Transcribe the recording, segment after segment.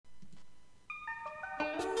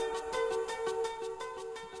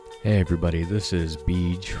Hey everybody, this is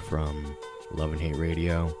Beej from Love and Hate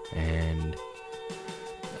Radio, and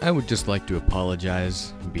I would just like to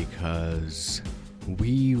apologize because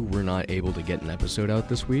we were not able to get an episode out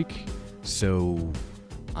this week, so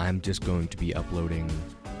I'm just going to be uploading,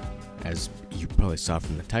 as you probably saw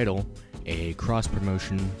from the title, a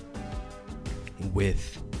cross-promotion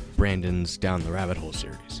with Brandon's Down the Rabbit Hole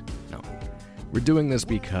series. No, we're doing this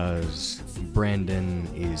because Brandon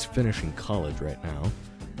is finishing college right now,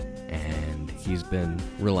 and he's been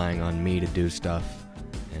relying on me to do stuff,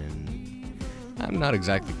 and I'm not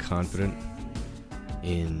exactly confident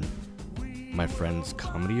in my friend's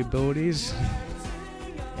comedy abilities,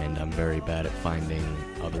 and I'm very bad at finding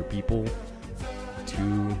other people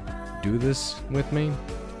to do this with me,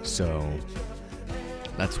 so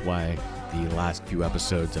that's why the last few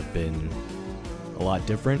episodes have been a lot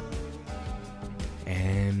different,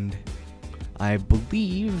 and I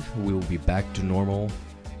believe we'll be back to normal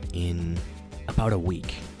in about a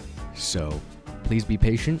week. So please be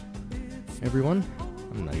patient, everyone.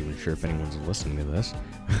 I'm not even sure if anyone's listening to this.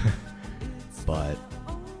 But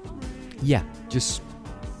yeah, just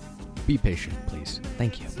be patient, please.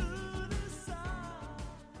 Thank you.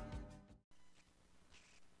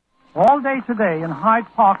 All day today in Hyde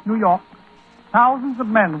Park, New York, thousands of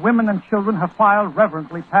men, women, and children have filed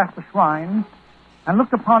reverently past the shrine and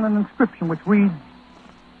looked upon an inscription which reads,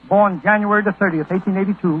 born January the 30th,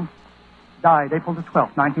 1882, died April the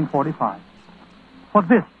 12th, 1945. For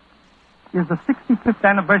this is the 65th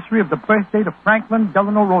anniversary of the birth date of Franklin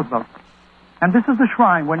Delano Roosevelt. And this is the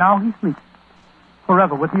shrine where now he sleeps,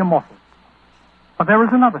 forever with the immortals. But there is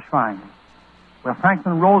another shrine where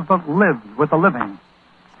Franklin Roosevelt lives with the living,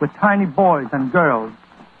 with tiny boys and girls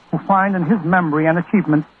who find in his memory and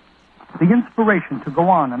achievements the inspiration to go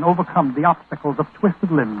on and overcome the obstacles of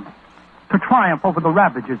twisted limbs, to triumph over the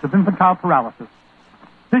ravages of infantile paralysis.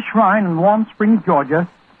 This shrine in Warm Springs, Georgia,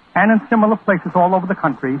 and in similar places all over the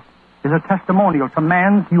country, is a testimonial to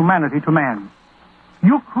man's humanity to man.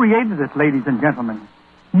 You created it, ladies and gentlemen.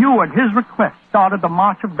 You, at his request, started the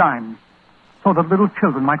March of Dimes so that little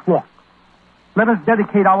children might walk. Let us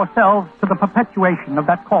dedicate ourselves to the perpetuation of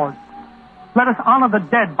that cause. Let us honor the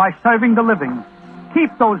dead by serving the living.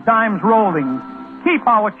 Keep those dimes rolling. Keep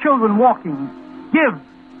our children walking. Give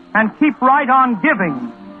and keep right on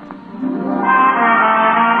giving.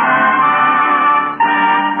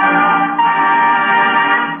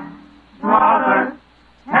 Mother,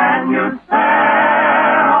 can you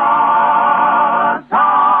spare a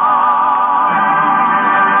dime?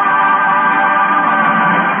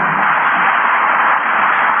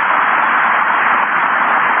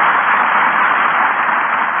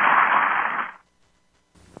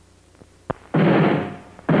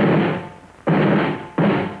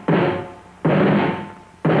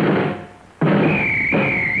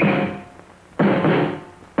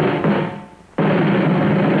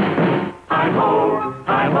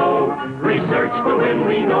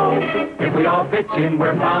 In,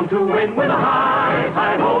 we're bound to win with a high,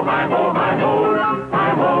 hi ho, hi ho, hi ho, hi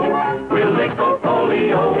ho. We'll lick the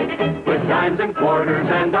polio with dimes and quarters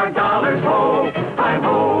and our dollars, ho, hi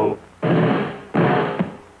ho.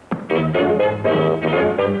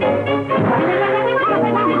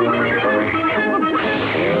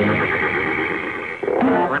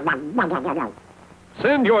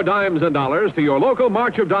 Send your dimes and dollars to your local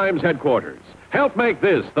March of Dimes headquarters. Help make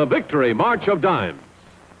this the Victory March of Dimes.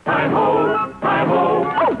 Hi ho,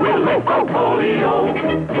 we'll lick the polio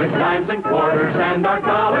with dimes and quarters and our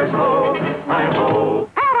dollars, ho, hi ho.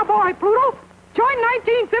 Attaboy, Pluto. Join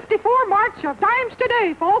 1954 March of Dimes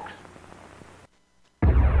today, folks.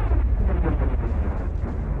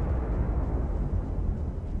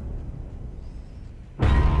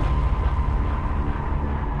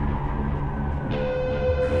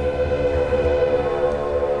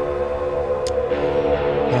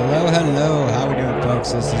 Hello. How we doing,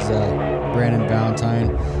 folks? This is Brandon Valentine,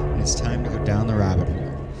 and it's time to go down the rabbit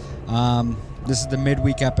hole. This is the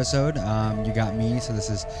midweek episode. You got me, so this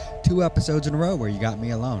is 2 episodes in a row where you got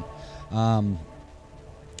me alone. And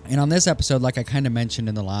on this episode, like I kind of mentioned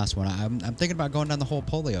in the last one, I'm thinking about going down the whole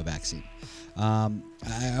polio vaccine.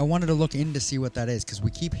 I wanted to look in to see what that is, because we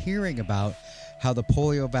keep hearing about how the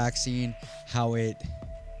polio vaccine, how it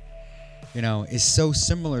is so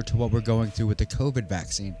similar to what we're going through with the COVID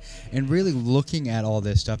vaccine. And really looking at all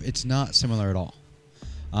this stuff, it's not similar at all.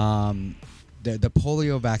 The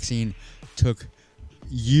polio vaccine took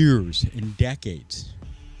years and decades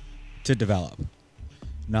to develop,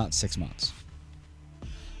 not 6 months.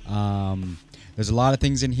 There's a lot of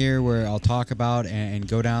things in here where I'll talk about and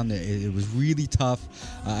go down. It was really tough.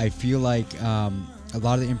 I feel like a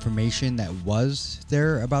lot of the information that was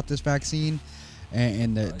there about this vaccine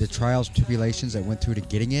and the trials, tribulations that went through to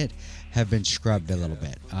getting it have been scrubbed a little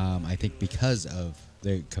bit. I think because of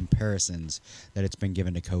the comparisons that it's been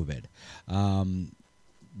given to COVID.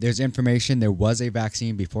 There's information. There was a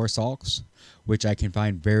vaccine before Salks, which I can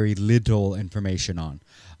find very little information on.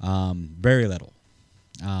 Very little.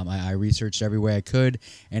 I researched every way I could,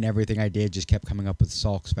 and everything I did just kept coming up with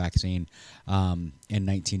Salk's vaccine in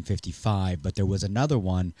 1955. But there was another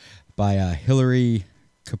one by Hillary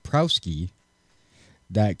Kaprowski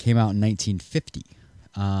that came out in 1950.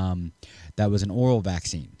 That was an oral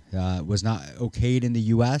vaccine. Was not okayed in the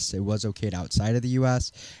U.S. It was okayed outside of the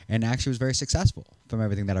U.S. and actually was very successful from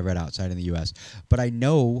everything that I read outside of the U.S. But I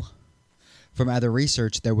know from other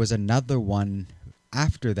research there was another one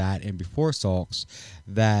after that and before Salks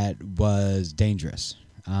that was dangerous.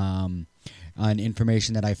 On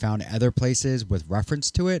information that I found other places with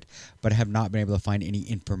reference to it, but have not been able to find any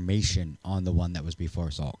information on the one that was before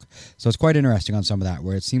Salk. So it's quite interesting on some of that,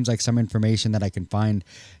 where it seems like some information that I can find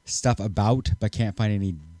stuff about, but can't find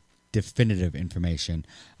any definitive information.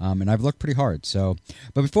 And I've looked pretty hard. So,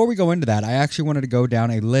 but before we go into that, I actually wanted to go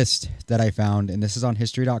down a list that I found, and this is on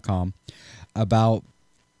history.com, about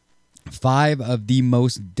 5 of the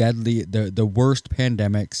most deadly, the worst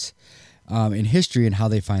pandemics in history and how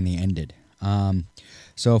they finally ended.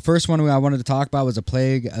 So first one I wanted to talk about was a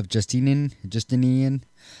plague of Justinian. 3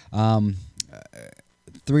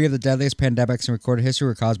 of the deadliest pandemics in recorded history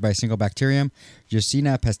were caused by a single bacterium,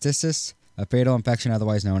 Yersinia pestis, a fatal infection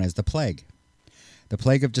otherwise known as the plague. The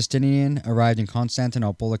plague of Justinian arrived in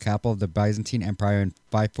Constantinople, the capital of the Byzantine Empire, in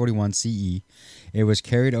 541 CE. It was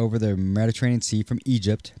carried over the Mediterranean Sea from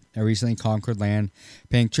Egypt, a recently conquered land,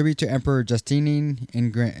 paying tribute to Emperor Justinian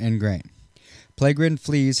in grain. Plague-ridden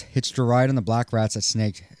fleas hitched a ride on the black rats that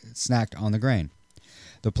snacked on the grain.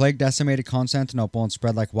 The plague decimated Constantinople and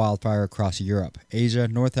spread like wildfire across Europe, Asia,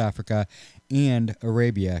 North Africa, and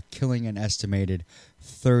Arabia, killing an estimated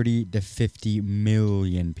 30 to 50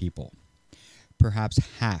 million people, perhaps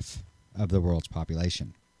half of the world's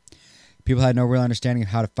population. People had no real understanding of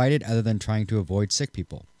how to fight it other than trying to avoid sick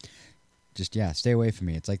people. Just, stay away from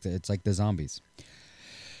me. It's like the zombies.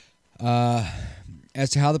 As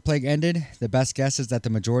to how the plague ended, the best guess is that the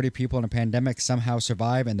majority of people in a pandemic somehow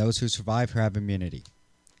survive, and those who survive have immunity.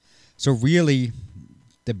 So really,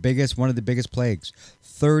 one of the biggest plagues,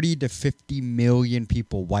 30 to 50 million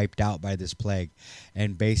people wiped out by this plague,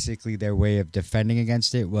 and basically their way of defending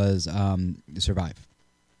against it was survive.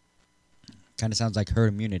 Kind of sounds like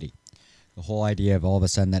herd immunity. The whole idea of all of a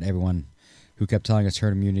sudden that everyone who kept telling us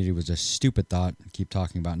herd immunity was a stupid thought, keep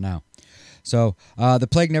talking about now. So the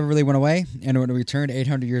plague never really went away, and when it returned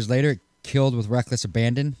 800 years later, it killed with reckless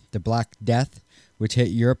abandon. The Black Death, which hit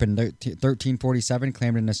Europe in 1347,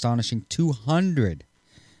 claimed an astonishing 200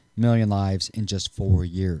 million lives in just 4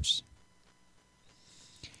 years.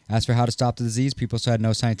 As for how to stop the disease, people still had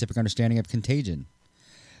no scientific understanding of contagion.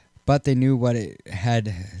 But they knew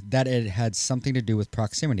that it had something to do with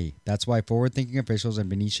proximity. That's why forward-thinking officials in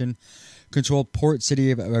Venetian-controlled port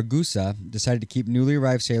city of Ragusa decided to keep newly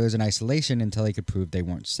arrived sailors in isolation until they could prove they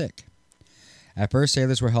weren't sick. At first,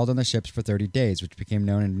 sailors were held on the ships for 30 days, which became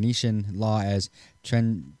known in Venetian law as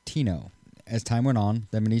Trentino. As time went on,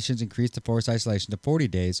 the Venetians increased the forced isolation to 40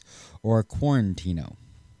 days, or quarantino,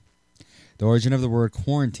 the origin of the word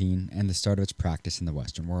quarantine and the start of its practice in the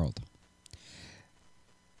Western world.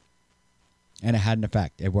 And it had an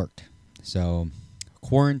effect. It worked. So,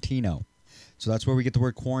 quarantino. So that's where we get the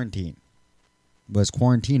word quarantine. Was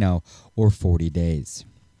quarantino, or 40 days.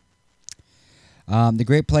 The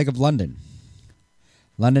Great Plague of London.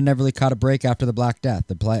 London never really caught a break after the Black Death.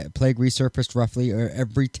 The plague resurfaced roughly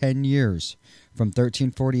every 10 years, from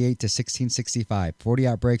 1348 to 1665. 40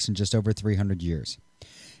 outbreaks in just over 300 years.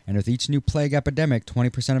 And with each new plague epidemic,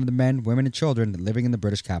 20% of the men, women, and children living in the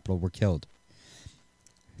British capital were killed.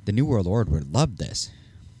 The New World Order would love this.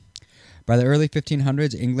 By the early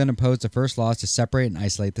 1500s, England imposed the first laws to separate and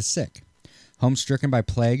isolate the sick. Homes stricken by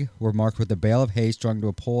plague were marked with a bale of hay strung to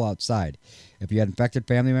a pole outside. If you had infected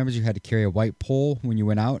family members, you had to carry a white pole when you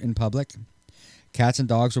went out in public. Cats and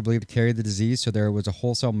dogs were believed to carry the disease, so there was a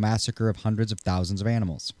wholesale massacre of hundreds of thousands of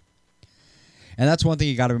animals. And that's one thing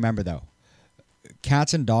you got to remember, though.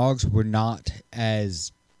 Cats and dogs were not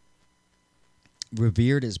as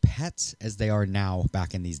revered as pets as they are now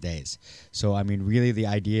back in these days. So, I mean, really the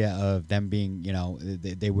idea of them being,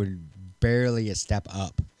 they were barely a step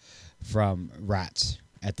up from rats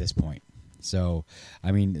at this point. So,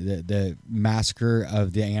 I mean, the massacre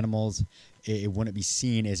of the animals, it wouldn't be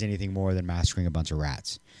seen as anything more than massacring a bunch of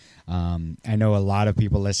rats. I know a lot of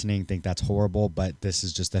people listening think that's horrible, but this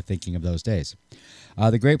is just the thinking of those days.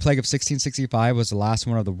 The Great Plague of 1665 was the last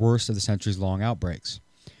one of the worst of the centuries-long outbreaks,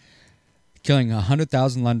 killing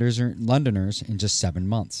 100,000 Londoners in just 7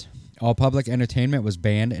 months. All public entertainment was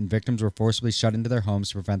banned, and victims were forcibly shut into their homes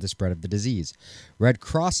to prevent the spread of the disease. Red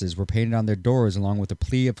crosses were painted on their doors along with a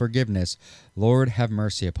plea of forgiveness, "Lord, have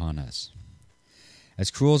mercy upon us." As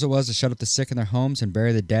cruel as it was to shut up the sick in their homes and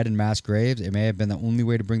bury the dead in mass graves, it may have been the only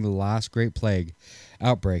way to bring the last Great Plague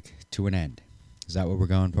outbreak to an end. Is that what we're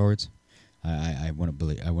going towards? I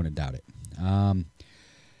wouldn't doubt it.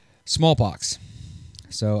 Smallpox.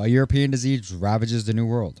 So, a European disease ravages the New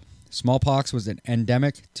World. Smallpox was an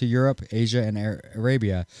endemic to Europe, Asia, and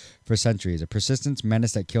Arabia for centuries, a persistent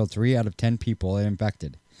menace that killed 3 out of 10 people it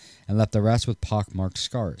infected and left the rest with pock-marked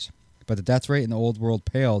scars. But the death rate in the Old World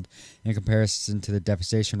paled in comparison to the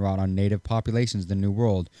devastation wrought on native populations in the New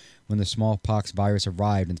World when the smallpox virus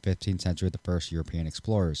arrived in the 15th century with the first European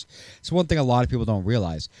explorers. So one thing a lot of people don't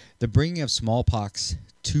realize, the bringing of smallpox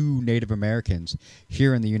to Native Americans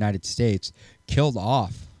here in the United States killed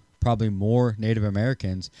off probably more Native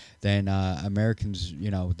Americans than Americans,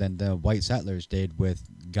 than the white settlers did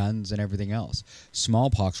with guns and everything else.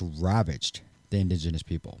 Smallpox ravaged the indigenous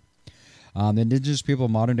people. The indigenous people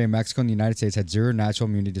of modern-day Mexico and the United States had zero natural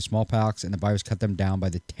immunity to smallpox, and the virus cut them down by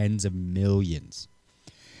the tens of millions.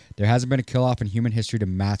 There hasn't been a kill-off in human history to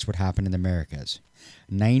match what happened in the Americas.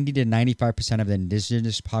 90 to 95% of the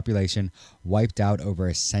indigenous population wiped out over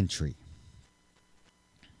a century.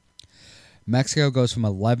 Mexico goes from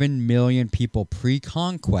 11 million people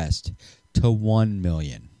pre-conquest to 1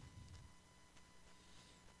 million.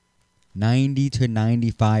 90 to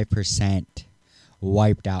 95%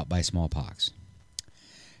 wiped out by smallpox.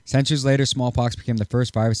 Centuries later, smallpox became the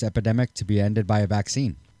first virus epidemic to be ended by a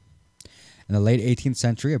vaccine. In the late 18th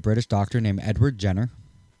century, a British doctor named Edward Jenner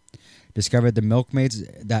discovered that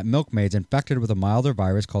milkmaids infected with a milder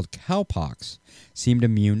virus called cowpox seemed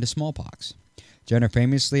immune to smallpox. Jenner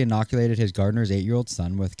famously inoculated his gardener's 8-year-old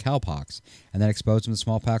son with cowpox and then exposed him to the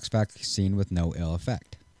smallpox vaccine with no ill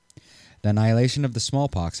effect. The annihilation of the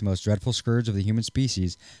smallpox, the most dreadful scourge of the human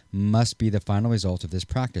species, must be the final result of this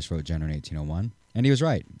practice, wrote Jenner in 1801. And he was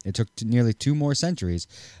right. It took nearly 2 more centuries,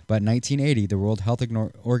 but in 1980, the World Health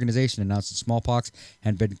Organization announced that smallpox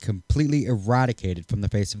had been completely eradicated from the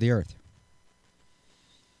face of the earth.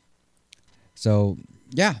 So,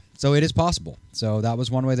 yeah, so it is possible. So that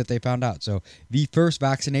was one way that they found out. So the first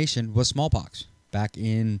vaccination was smallpox back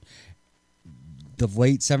in the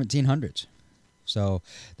late 1700s. So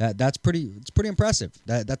that's pretty impressive.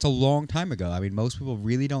 That's a long time ago. I mean, most people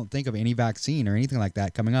really don't think of any vaccine or anything like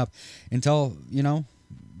that coming up until,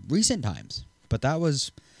 recent times. But that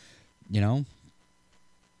was,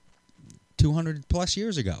 200 plus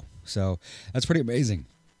years ago. So that's pretty amazing.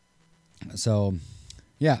 So,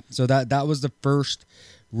 yeah, so that was the first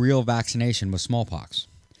real vaccination with smallpox.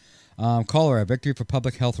 Cholera, victory for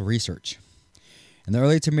public health research. In the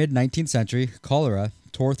early to mid-19th century, cholera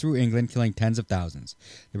tore through England, killing tens of thousands.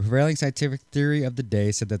 The prevailing scientific theory of the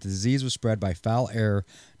day said that the disease was spread by foul air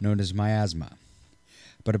known as miasma.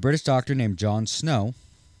 But a British doctor named John Snow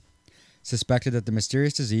suspected that the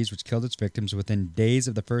mysterious disease, which killed its victims within days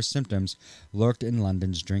of the first symptoms, lurked in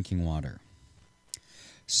London's drinking water.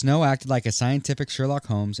 Snow acted like a scientific Sherlock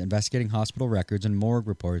Holmes, investigating hospital records and morgue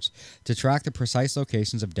reports to track the precise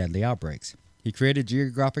locations of deadly outbreaks. He created a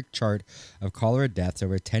geographic chart of cholera deaths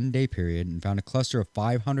over a 10-day period and found a cluster of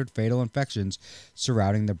 500 fatal infections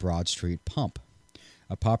surrounding the Broad Street Pump,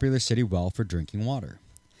 a popular city well for drinking water.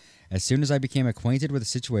 As soon as I became acquainted with the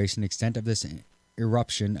situation and extent of this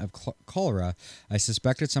eruption of cholera, I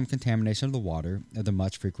suspected some contamination of the water of the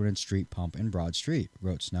much-frequented street pump in Broad Street,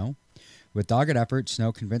 wrote Snow. With dogged effort,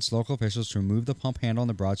 Snow convinced local officials to remove the pump handle on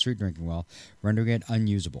the Broad Street drinking well, rendering it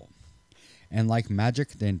unusable. And like magic,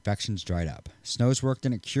 the infections dried up. Snow's work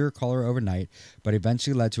didn't cure cholera overnight, but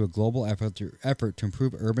eventually led to a global effort to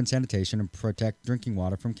improve urban sanitation and protect drinking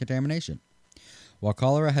water from contamination. While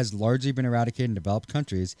cholera has largely been eradicated in developed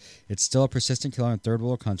countries, it's still a persistent killer in third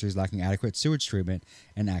world countries lacking adequate sewage treatment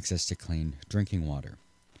and access to clean drinking water.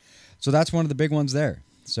 So that's one of the big ones there.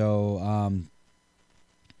 So,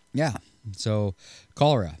 so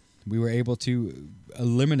cholera. We were able to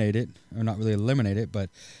eliminate it, or not really eliminate it, but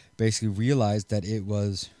basically realized that it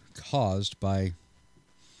was caused by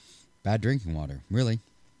bad drinking water, really.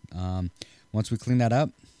 Once we cleaned that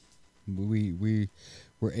up, we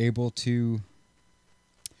were able to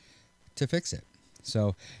fix it.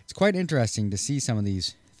 So it's quite interesting to see some of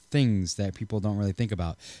these things that people don't really think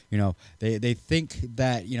about. They think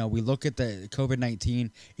that, we look at the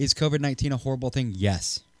COVID-19. Is COVID-19 a horrible thing?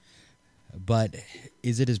 Yes. but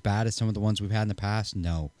is it as bad as some of the ones we've had in the past?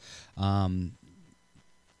 No.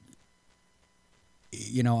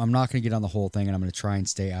 You know, I'm not going to get on the whole thing, and I'm going to try and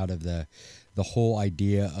stay out of the whole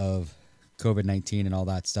idea of COVID-19 and all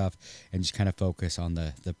that stuff, and just kind of focus on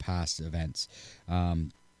the past events.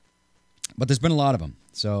 But there's been a lot of them.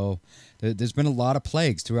 So there's been a lot of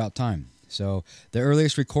plagues throughout time. So the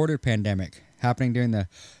earliest recorded pandemic happening during the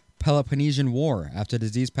Peloponnesian War, after the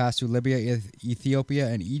disease passed through Libya, Ethiopia,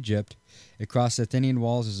 and Egypt. It crossed the Athenian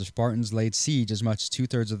walls as the Spartans laid siege. As much as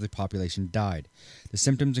 2/3 of the population died. The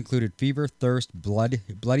symptoms included fever, thirst,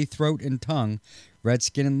 bloody throat and tongue, red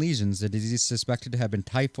skin, and lesions. The disease, suspected to have been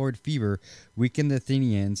typhoid fever, weakened the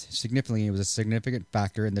Athenians significantly. It was a significant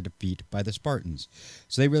factor in the defeat by the Spartans.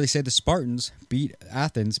 So they really say the Spartans beat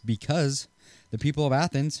Athens because the people of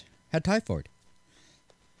Athens had typhoid.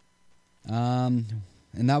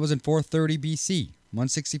 And that was in 430 BC.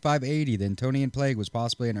 165 AD, the Antonian plague was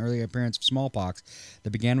possibly an early appearance of smallpox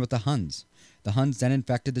that began with the Huns. The Huns then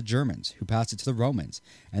infected the Germans, who passed it to the Romans,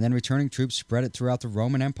 and then returning troops spread it throughout the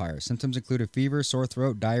Roman Empire. Symptoms included fever, sore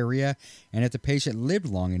throat, diarrhea, and if the patient lived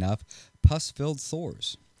long enough, pus-filled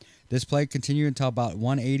sores. This plague continued until about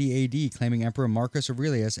 180 AD, claiming Emperor Marcus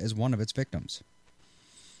Aurelius as one of its victims.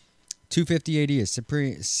 250 AD is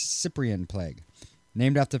Cyprian plague.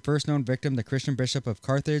 Named after the first known victim, the Christian bishop of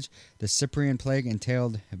Carthage, the Cyprian plague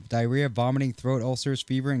entailed diarrhea, vomiting, throat ulcers,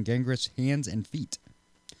 fever, and gangrenous hands and feet.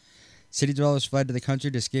 City dwellers fled to the country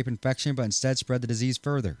to escape infection, but instead spread the disease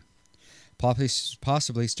further.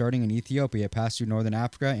 Possibly starting in Ethiopia, it passed through northern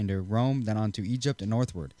Africa into Rome, then on to Egypt and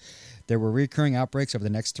northward. There were recurring outbreaks over the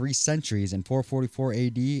next 3 centuries. In 444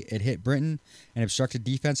 AD, it hit Britain and obstructed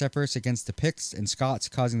defense efforts against the Picts and Scots,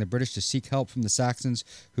 causing the British to seek help from the Saxons,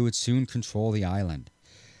 who would soon control the island.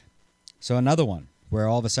 So another one where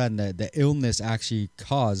all of a sudden the illness actually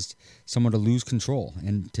caused someone to lose control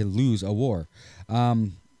and to lose a war.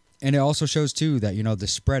 And it also shows, too, that, you know, the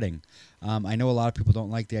spreading. I know a lot of people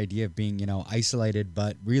don't like the idea of being, you know, isolated,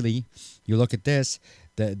 but really, you look at this,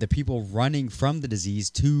 the people running from the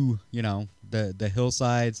disease to, you know, the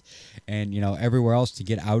hillsides and, you know, everywhere else to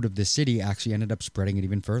get out of the city actually ended up spreading it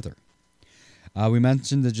even further. We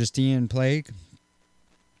mentioned the Justinian plague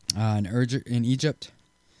in Egypt,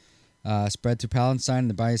 spread through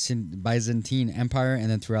Palestine and the Byzantine Empire,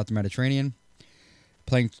 and then throughout the Mediterranean.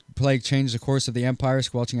 Plague changed the course of the empire,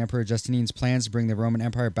 squelching Emperor Justinian's plans to bring the Roman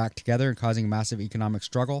Empire back together and causing a massive economic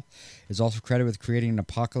struggle. It is also credited with creating an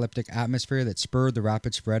apocalyptic atmosphere that spurred the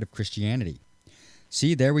rapid spread of Christianity.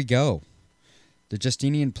 See, there we go. The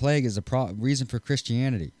Justinian plague is the reason for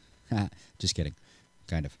Christianity. Just kidding.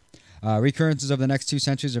 Kind of. Recurrences of the next 2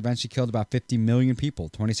 centuries eventually killed about 50 million people.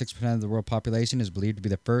 26% of the world population is believed to be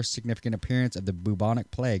the first significant appearance of the bubonic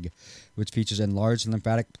plague, which features an enlarged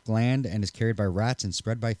lymphatic gland and is carried by rats and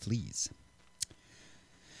spread by fleas.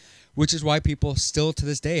 Which is why people still to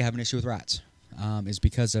this day have an issue with rats, is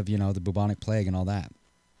because of, you know, the bubonic plague and all that.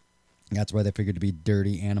 That's why they're figured to be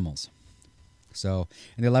dirty animals. So,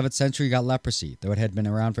 in the 11th century, you got leprosy. Though it had been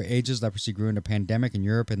around for ages, leprosy grew into a pandemic in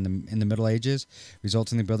Europe in the Middle Ages,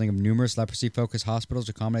 resulting in the building of numerous leprosy-focused hospitals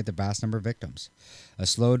to accommodate the vast number of victims. A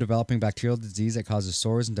slow-developing bacterial disease that causes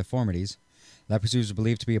sores and deformities. Leprosy was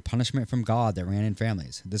believed to be a punishment from God that ran in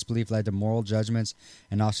families. This belief led to moral judgments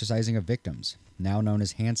and ostracizing of victims. Now known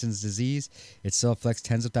as Hansen's disease, it still afflicts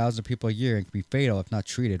tens of thousands of people a year and can be fatal if not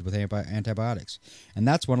treated with antibiotics. And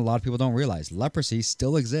that's what a lot of people don't realize. Leprosy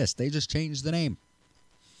still exists. They just changed the name.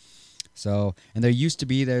 So, and there used to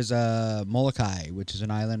be, there's Molokai, which is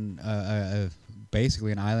an island,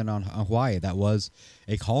 basically an island on Hawaii that was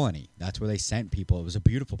a colony. That's where they sent people. It was a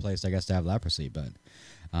beautiful place, I guess, to have leprosy. But,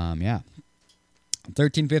 yeah.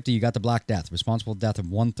 1350, you got the Black Death, responsible for the death of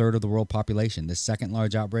 1/3 of the world population. This second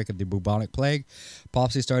large outbreak of the bubonic plague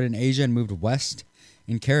possibly started in Asia and moved west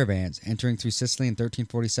in caravans, entering through Sicily in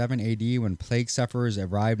 1347 AD when plague sufferers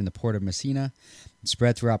arrived in the port of Messina. It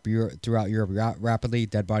spread throughout Europe rapidly.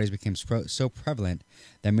 Dead bodies became so prevalent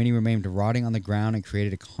that many remained rotting on the ground and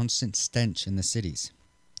created a constant stench in the cities.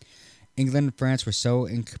 England and France were so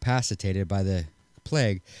incapacitated by the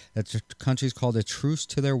plague that the countries called a truce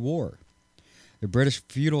to their war. The British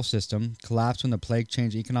feudal system collapsed when the plague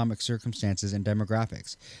changed economic circumstances and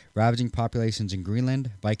demographics. Ravaging populations in Greenland,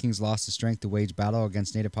 Vikings lost the strength to wage battle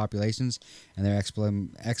against native populations, and their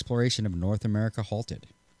exploration of North America halted.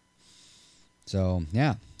 So,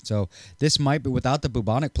 yeah. So, this might be, without the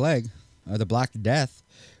bubonic plague, or the Black Death,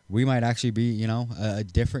 we might actually be, you know, a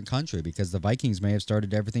different country, because the Vikings may have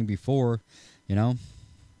started everything before, you know,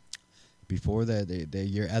 before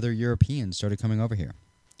the other Europeans started coming over here.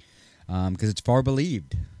 Because it's far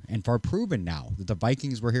believed and far proven now that the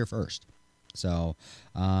Vikings were here first. So,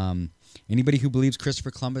 anybody who believes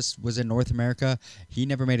Christopher Columbus was in North America, he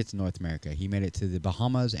never made it to North America. He made it to the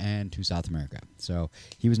Bahamas and to South America. So,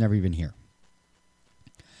 he was never even here.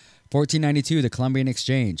 1492, the Columbian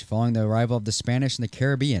Exchange. Following the arrival of the Spanish in the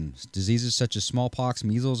Caribbean, diseases such as smallpox,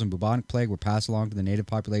 measles, and bubonic plague were passed along to the native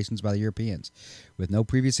populations by the Europeans. With no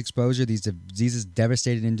previous exposure, these diseases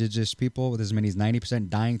devastated indigenous people, with as many as 90%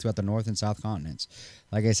 dying throughout the North and South continents.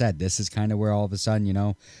 Like I said, this is kind of where all of a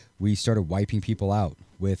sudden, we started wiping people out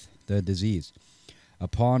with the disease.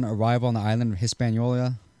 Upon arrival on the island of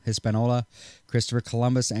Hispaniola, Christopher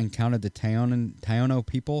Columbus encountered the Taino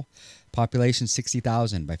people, population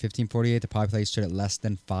 60,000. By 1548, the population stood at less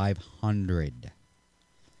than 500.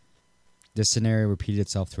 This scenario repeated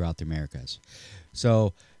itself throughout the Americas.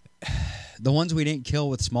 So, the ones we didn't kill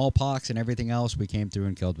with smallpox and everything else, we came through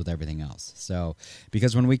and killed with everything else. So,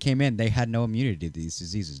 because when we came in, they had no immunity to these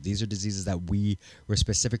diseases. These are diseases that were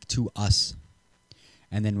specific to us.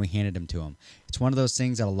 And then we handed them to them. It's one of those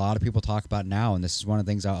things that a lot of people talk about now, and this is one of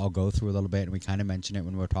the things I'll go through a little bit, and we kind of mention it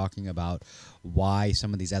when we're talking about why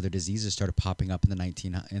some of these other diseases started popping up in the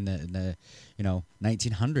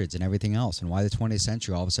 1900s and everything else, and why the 20th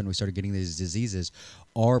century all of a sudden we started getting these diseases,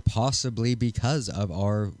 are possibly because of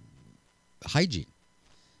our hygiene.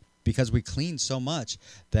 Because we clean so much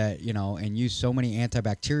that, and use so many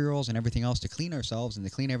antibacterials and everything else to clean ourselves and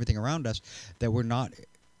to clean everything around us, that we're not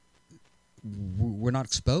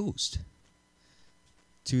exposed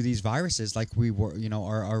to these viruses like we were,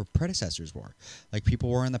 our predecessors were, like people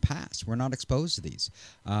were in the past. We're not exposed to these.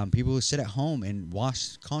 People who sit at home and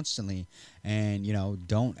wash constantly and,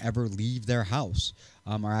 don't ever leave their house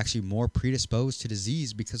are actually more predisposed to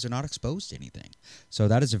disease because they're not exposed to anything. So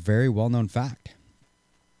that is a very well-known fact.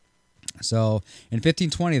 So, in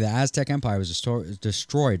 1520, the Aztec Empire was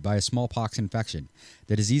destroyed by a smallpox infection.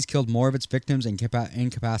 The disease killed more of its victims and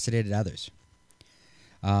incapacitated others.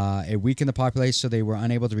 It weakened the population so they were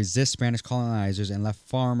unable to resist Spanish colonizers and left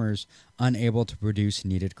farmers unable to produce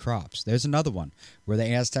needed crops. There's another one where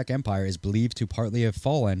the Aztec Empire is believed to partly have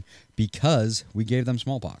fallen because we gave them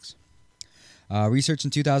smallpox. Research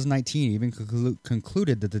in 2019 even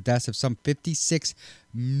concluded that the deaths of some 56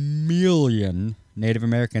 million Native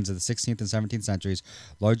Americans of the 16th and 17th centuries,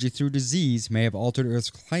 largely through disease, may have altered Earth's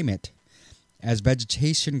climate as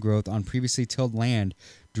vegetation growth on previously tilled land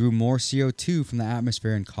drew more CO2 from the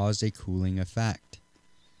atmosphere and caused a cooling effect.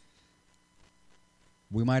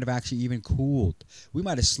 We might have actually even cooled. We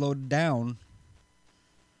might have slowed down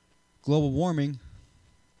global warming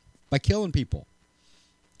by killing people.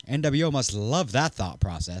 NWO must love that thought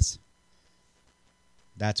process.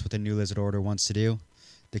 That's what the New Lizard Order wants to do.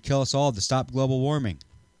 To kill us all, to stop global warming.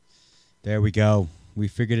 There we go. We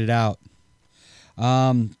figured it out.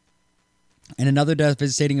 And another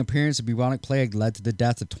devastating appearance of bubonic plague led to the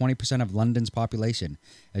death of 20% of London's population.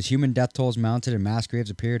 As human death tolls mounted and mass graves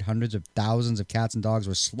appeared, hundreds of thousands of cats and dogs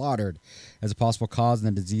were slaughtered as a possible cause,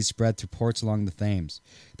 and the disease spread through ports along the Thames.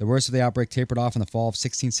 The worst of the outbreak tapered off in the fall of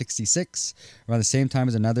 1666, around the same time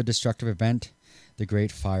as another destructive event, the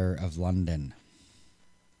Great Fire of London.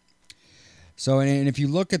 So, and if you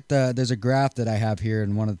look at there's a graph that I have here,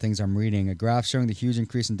 and one of the things I'm reading, a graph showing the huge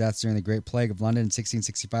increase in deaths during the Great Plague of London in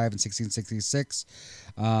 1665 and 1666.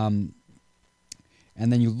 And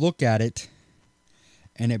then you look at it,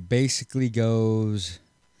 and it basically goes,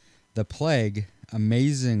 the plague,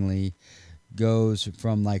 amazingly, goes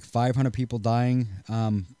from like 500 people dying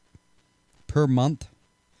per month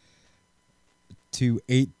to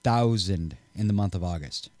 8,000 in the month of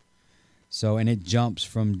August. So, and it jumps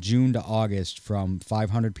from June to August from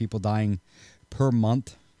 500 people dying per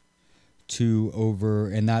month to over,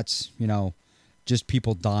 and that's, just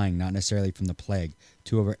people dying, not necessarily from the plague,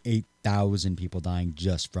 to over 8,000 people dying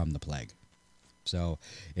just from the plague. So,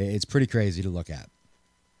 it's pretty crazy to look at.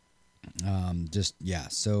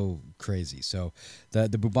 So crazy. So,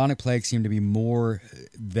 the bubonic plague seemed to be more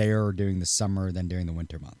there during the summer than during the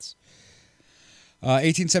winter months.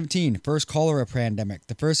 1817, first cholera pandemic.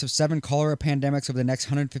 The first of 7 cholera pandemics over the next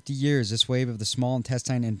 150 years. This wave of the small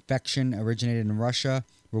intestine infection originated in Russia,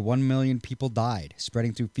 where 1 million people died,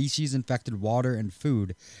 spreading through feces, infected water, and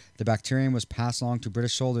food. The bacterium was passed along to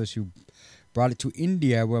British soldiers who brought it to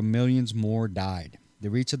India, where millions more died.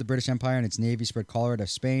 The reach of the British Empire and its navy spread cholera to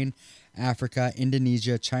Spain, Africa,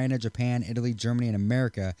 Indonesia, China, Japan, Italy, Germany, and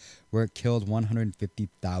America, where it killed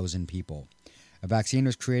 150,000 people. A vaccine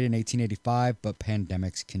was created in 1885, but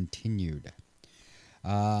pandemics continued.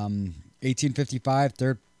 1855,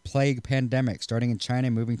 third plague pandemic. Starting in China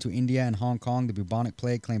and moving to India and Hong Kong, the bubonic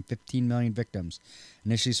plague claimed 15 million victims.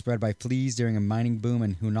 Initially spread by fleas during a mining boom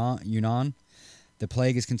in Yunnan, The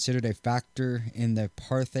plague is considered a factor in the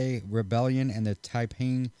Parthay Rebellion and the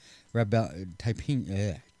Taiping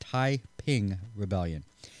Rebellion.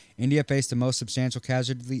 India faced the most substantial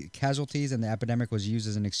casualties, and the epidemic was used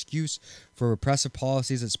as an excuse for repressive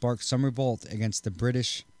policies that sparked some revolt against the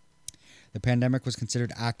British. The pandemic was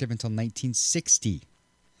considered active until 1960,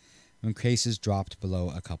 when cases dropped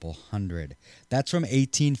below a couple hundred. That's from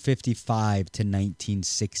 1855 to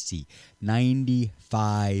 1960.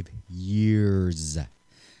 95 years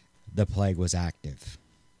the plague was active,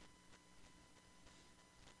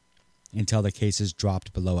 until the cases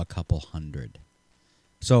dropped below a couple hundred.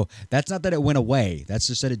 So that's not that it went away. That's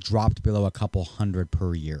just that it dropped below a couple hundred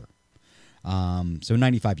per year. So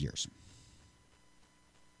 95 years.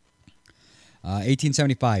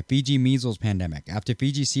 1875, Fiji measles pandemic. After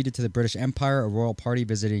Fiji ceded to the British Empire, a royal party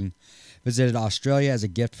visited Australia as a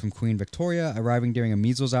gift from Queen Victoria. Arriving during a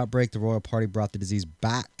measles outbreak, the royal party brought the disease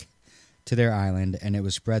back to their island, and it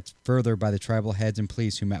was spread further by the tribal heads and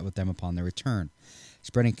police who met with them upon their return.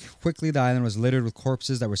 Spreading quickly, the island was littered with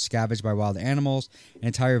corpses that were scavenged by wild animals, and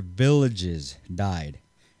entire villages died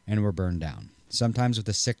and were burned down, sometimes with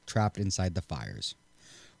the sick trapped inside the fires.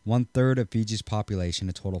 1/3 of Fiji's population,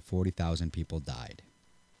 a total of 40,000 people, died.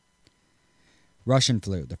 Russian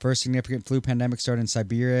flu. The first significant flu pandemic started in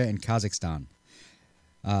Siberia and Kazakhstan.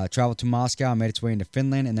 Traveled to Moscow and made its way into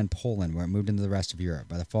Finland and then Poland, where it moved into the rest of Europe.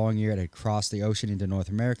 By the following year, it had crossed the ocean into North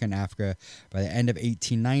America and Africa. By the end of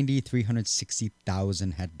 1890,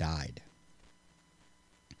 360,000 had died.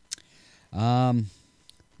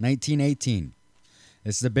 1918.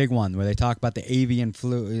 This is a big one where they talk about the avian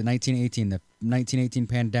flu, 1918, the 1918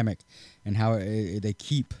 pandemic, and how they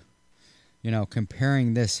keep,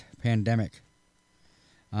 comparing this pandemic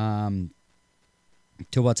to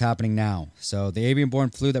what's happening now. So the avian-borne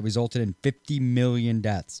flu that resulted in 50 million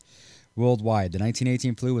deaths worldwide. The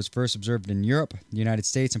 1918 flu was first observed in Europe, the United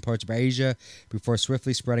States, and parts of Asia before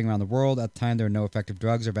swiftly spreading around the world. At the time, there were no effective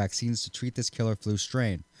drugs or vaccines to treat this killer flu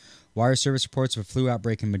strain. Wire service reports of a flu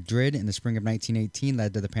outbreak in Madrid in the spring of 1918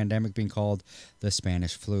 led to the pandemic being called the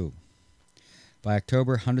Spanish flu. By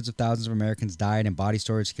October, hundreds of thousands of Americans died, and body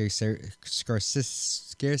storage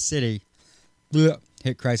scarcity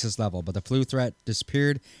hit crisis level. But the flu threat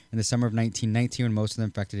disappeared in the summer of 1919 when most of the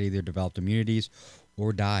infected either developed immunities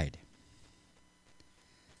or died.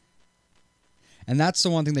 And that's the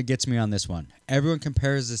one thing that gets me on this one. Everyone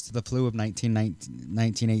compares this to the flu of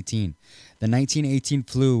 1918. The 1918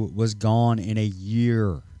 flu was gone in a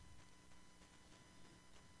year.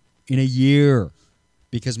 In a year.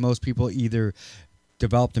 Because most people either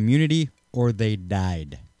developed immunity or they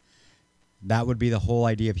died. That would be the whole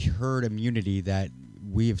idea of herd immunity that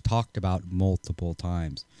we've talked about multiple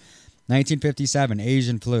times. 1957,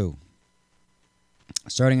 Asian flu.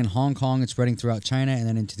 Starting in Hong Kong and spreading throughout China and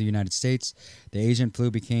then into the United States, the Asian flu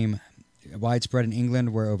became widespread in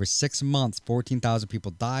England, where over 6 months, 14,000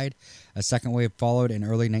 people died. A second wave followed in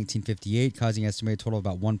early 1958, causing an estimated total of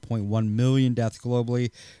about 1.1 million deaths globally,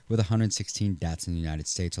 with 116 deaths in the United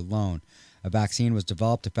States alone. A vaccine was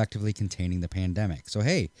developed effectively containing the pandemic. So,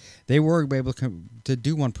 hey, they were able to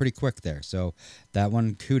do one pretty quick there. So, that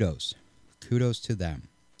one, kudos. Kudos to them.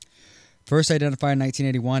 First identified in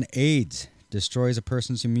 1981, AIDS destroys a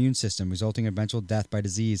person's immune system, resulting in eventual death by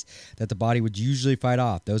disease that the body would usually fight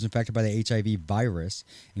off. Those infected by the HIV virus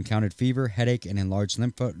encountered fever, headache, and enlarged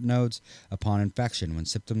lymph nodes upon infection. When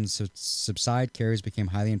symptoms subside, carriers became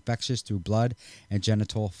highly infectious through blood and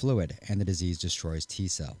genital fluid, and the disease destroys T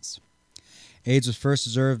cells. AIDS was first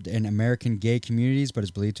observed in American gay communities, but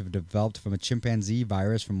is believed to have developed from a chimpanzee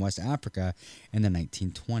virus from West Africa in the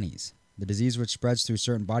 1920s. The disease, which spreads through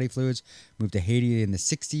certain body fluids, moved to Haiti in the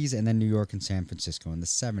 60s and then New York and San Francisco in the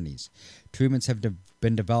 70s. Treatments have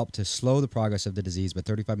been developed to slow the progress of the disease, but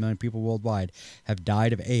 35 million people worldwide have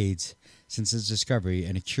died of AIDS since its discovery,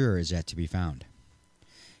 and a cure is yet to be found.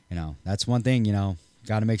 That's one thing,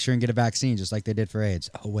 got to make sure and get a vaccine just like they did for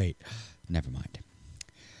AIDS. Oh, wait, never mind.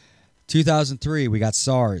 2003, we got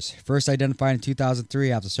SARS. First identified in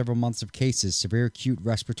 2003 after several months of cases, severe acute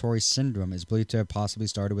respiratory syndrome is believed to have possibly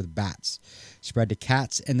started with bats, spread to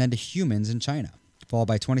cats, and then to humans in China, followed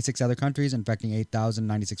by 26 other countries, infecting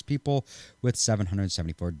 8,096 people with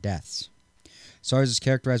 774 deaths. SARS is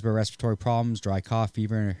characterized by respiratory problems, dry cough,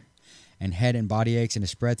 fever, and head and body aches, and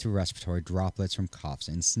is spread through respiratory droplets from coughs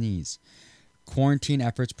and sneeze. Quarantine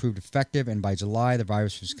efforts proved effective, and by July, the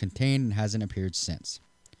virus was contained and hasn't appeared since.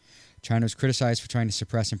 China was criticized for trying to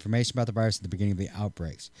suppress information about the virus at the beginning of the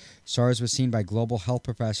outbreaks. SARS was seen by global health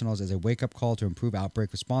professionals as a wake-up call to improve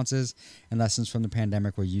outbreak responses, and lessons from the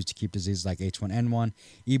pandemic were used to keep diseases like H1N1,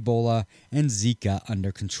 Ebola, and Zika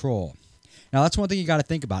under control. Now, that's one thing you got to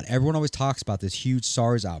think about. Everyone always talks about this huge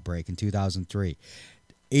SARS outbreak in 2003.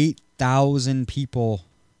 8,000 people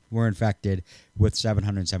were infected with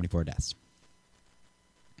 774 deaths.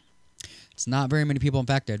 It's not very many people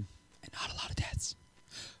infected and not a lot of deaths.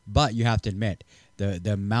 But you have to admit,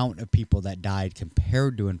 the amount of people that died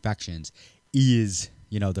compared to infections is,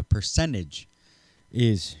 the percentage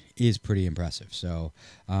is pretty impressive. So,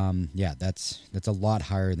 yeah, that's a lot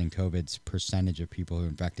higher than COVID's percentage of people who are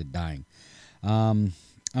infected dying. I'm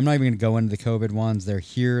not even going to go into the COVID ones. They're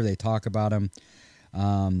here. They talk about them.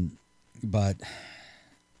 But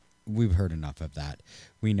we've heard enough of that.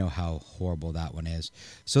 We know how horrible that one is.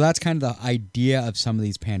 So that's kind of the idea of some of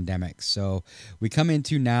these pandemics. So we come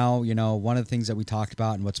into now, one of the things that we talked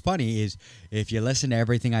about, and what's funny is if you listen to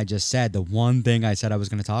everything I just said, the one thing I said I was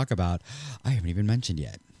going to talk about, I haven't even mentioned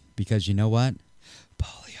yet. Because you know what?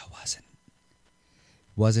 Polio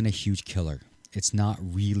wasn't a huge killer. It's not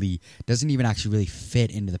really, doesn't even actually really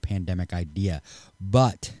fit into the pandemic idea.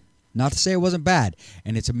 But not to say it wasn't bad,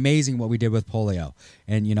 and it's amazing what we did with polio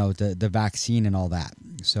and, the vaccine and all that.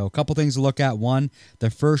 So a couple things to look at. One, the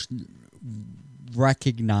first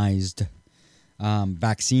recognized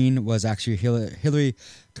vaccine was actually Hilary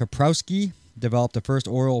Kaprowski developed the first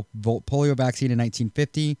oral polio vaccine in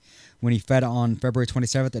 1950 when he fed on February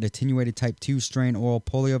 27th an attenuated type 2 strain oral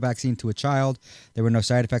polio vaccine to a child. There were no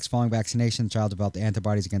side effects following vaccination. The child developed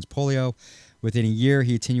antibodies against polio. Within a year,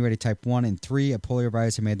 he attenuated type 1 and 3 of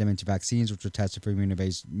poliovirus and made them into vaccines, which were tested for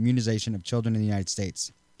immunization of children in the United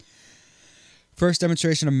States. First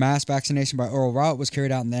demonstration of mass vaccination by oral route was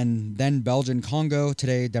carried out in then Belgian Congo,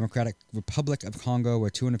 today Democratic Republic of Congo, where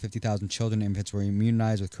 250,000 children and infants were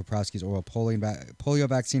immunized with Kaprowski's oral polio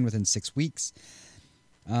vaccine within 6 weeks.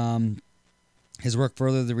 His work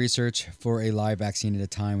furthered the research for a live vaccine at a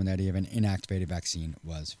time when the idea of an inactivated vaccine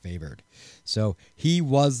was favored. So he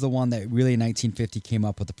was the one that really in 1950 came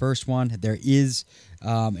up with the first one. There is,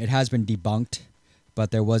 it has been debunked, but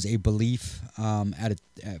there was a belief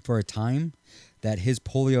for a time that his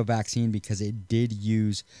polio vaccine, because it did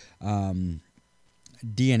use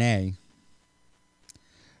DNA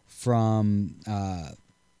from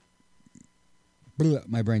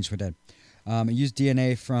my brain's went dead. It used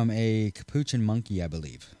DNA from a capuchin monkey, I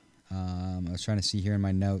believe. I was trying to see here in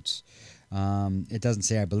my notes. It doesn't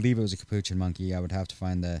say. I believe it was a capuchin monkey. I would have to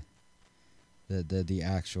find the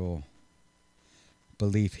actual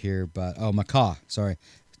belief here, but macaw. Sorry,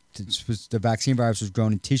 the vaccine virus was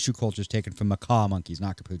grown in tissue cultures taken from macaw monkeys,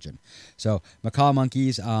 not capuchin. So macaw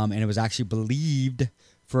monkeys, and it was actually believed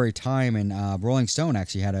for a time. And Rolling Stone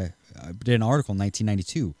actually did an article in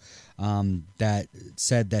 1992 that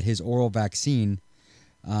said that his oral vaccine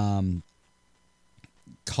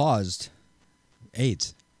caused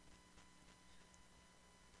AIDS.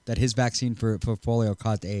 That his vaccine for polio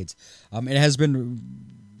caused AIDS. It has been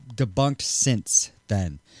debunked since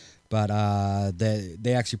then, but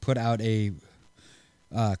they actually put out a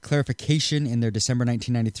clarification in their December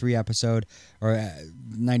 1993 episode, or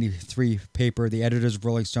 93 paper. The editors of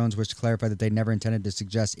Rolling Stones wish to clarify that they never intended to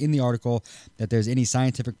suggest in the article that there's any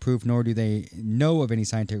scientific proof, nor do they know of any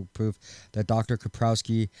scientific proof that Dr.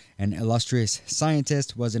 Kaprowski, an illustrious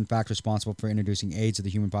scientist, was in fact responsible for introducing AIDS to the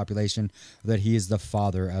human population, or that he is the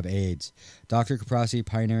father of AIDS. Dr. Kaprowski,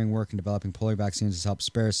 pioneering work in developing polio vaccines, has helped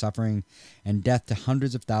spare suffering and death to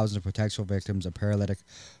hundreds of thousands of potential victims of paralytic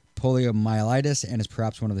poliomyelitis, and is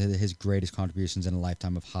perhaps one of his greatest contributions in a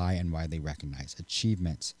lifetime of high and widely recognized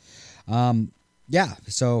achievements.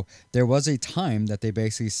 So there was a time that they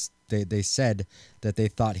basically they said that they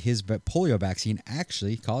thought his polio vaccine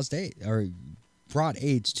actually caused AIDS, or brought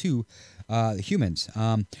AIDS to humans.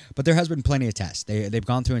 But there has been plenty of tests. They've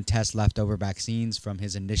gone through and tested leftover vaccines from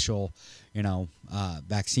his initial,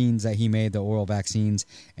 vaccines that he made, the oral vaccines,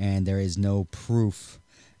 and there is no proof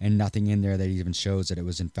and nothing in there that even shows that it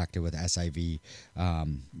was infected with SIV,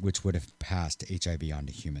 which would have passed HIV on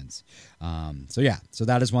to humans. So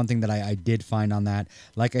that is one thing that I did find on that.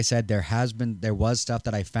 Like I said, there was stuff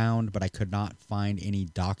that I found, but I could not find any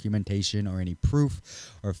documentation or any proof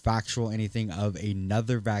or factual anything of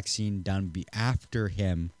another vaccine done after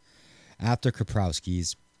him, after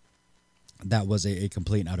Kaprowski's, that was a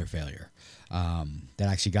complete and utter failure, that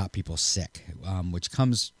actually got people sick, which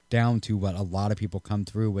comes down to what a lot of people come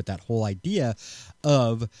through with that whole idea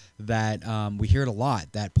of that. We hear it a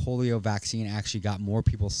lot, that polio vaccine actually got more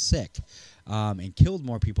people sick and killed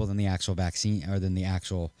more people than the actual vaccine, or than the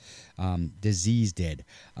actual disease did.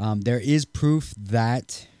 There is proof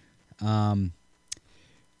that that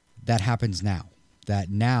happens now. That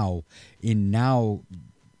now,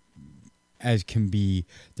 as can be,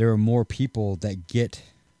 there are more people that get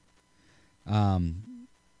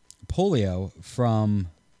polio from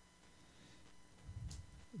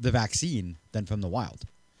the vaccine than from the wild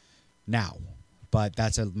now, but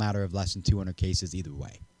that's a matter of less than 200 cases either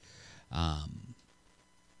way.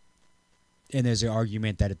 And there's an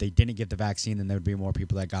argument that if they didn't give the vaccine, then there would be more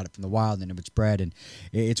people that got it from the wild and it would spread. And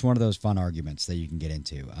it's one of those fun arguments that you can get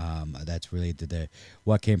into. That's really the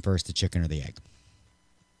what came first, the chicken or the egg.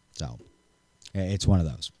 So it's one of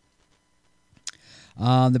those.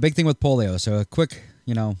 The big thing with polio. So a quick,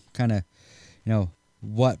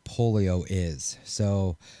 what polio is.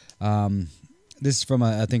 So this is from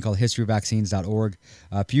a thing called historyofvaccines.org.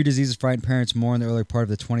 Few diseases frightened parents more in the early part of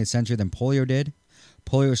the 20th century than polio did.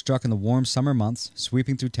 Polio struck in the warm summer months,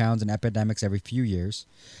 sweeping through towns in epidemics every few years.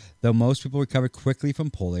 Though most people recovered quickly from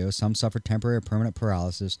polio, some suffered temporary or permanent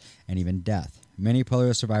paralysis and even death. Many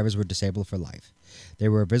polio survivors were disabled for life. They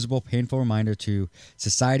were a visible, painful reminder to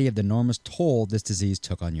society of the enormous toll this disease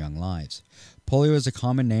took on young lives. Polio is a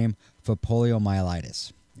common name for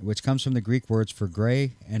poliomyelitis, which comes from the Greek words for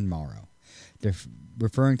gray and marrow. They're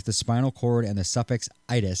referring to the spinal cord and the suffix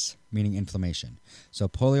itis, meaning inflammation. So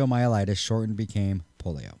poliomyelitis shortened became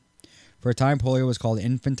polio. For a time, polio was called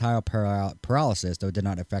infantile paralysis, though it did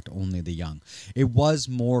not affect only the young. It was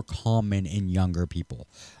more common in younger people.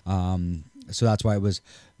 So that's why it was,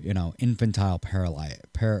 infantile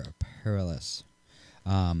paralysis.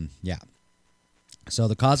 Yeah. So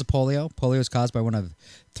the cause of polio. Polio is caused by one of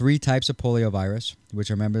 3 types of poliovirus,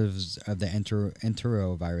 which are members of the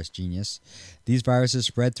enterovirus genus. These viruses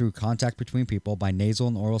spread through contact between people by nasal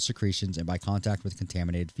and oral secretions and by contact with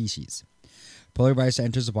contaminated feces. Poliovirus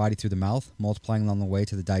enters the body through the mouth, multiplying along the way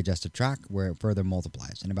to the digestive tract, where it further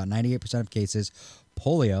multiplies. In about 98% of cases,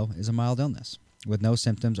 polio is a mild illness, with no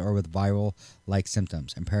symptoms or with viral-like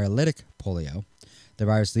symptoms. In paralytic polio, the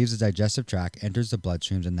virus leaves the digestive tract, enters the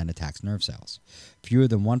bloodstreams, and then attacks nerve cells. Fewer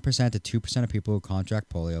than 1% to 2% of people who contract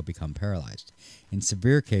polio become paralyzed. In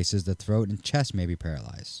severe cases, the throat and chest may be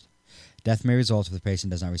paralyzed. Death may result if the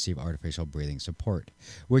patient does not receive artificial breathing support,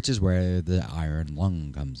 which is where the iron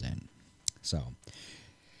lung comes in. So,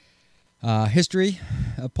 history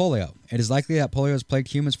of polio. It is likely that polio has plagued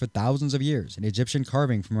humans for thousands of years. An Egyptian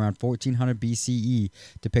carving from around 1400 BCE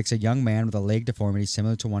depicts a young man with a leg deformity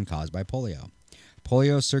similar to one caused by polio.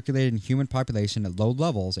 Polio circulated in human population at low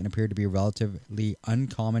levels and appeared to be a relatively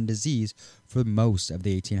uncommon disease for most of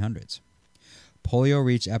the 1800s. Polio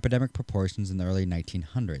reached epidemic proportions in the early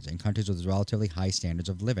 1900s in countries with relatively high standards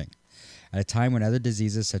of living, at a time when other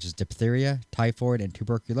diseases such as diphtheria, typhoid, and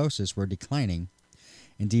tuberculosis were declining.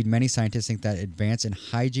 Indeed, many scientists think that advance in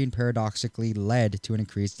hygiene paradoxically led to an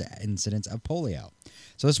increased incidence of polio.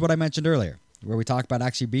 So this is what I mentioned earlier, where we talked about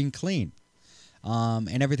actually being clean,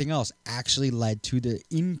 and everything else actually led to the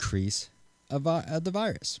increase of the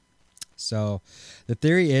virus. So the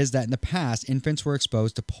theory is that in the past, infants were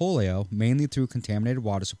exposed to polio mainly through contaminated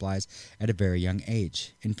water supplies at a very young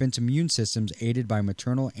age. Infants' immune systems, aided by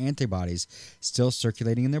maternal antibodies still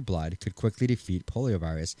circulating in their blood, could quickly defeat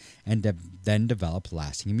poliovirus and then develop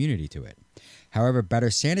lasting immunity to it. However,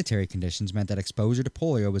 better sanitary conditions meant that exposure to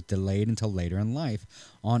polio was delayed until later in life.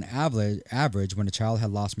 On average, when a child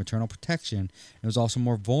had lost maternal protection, it was also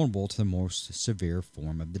more vulnerable to the more severe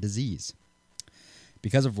form of the disease.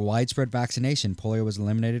 Because of widespread vaccination, polio was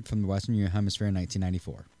eliminated from the Western Hemisphere in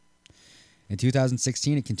 1994. In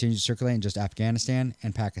 2016, it continued to circulate in just Afghanistan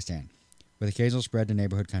and Pakistan, with occasional spread to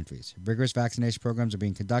neighborhood countries. Rigorous vaccination programs are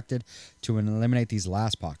being conducted to eliminate these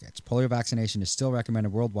last pockets. Polio vaccination is still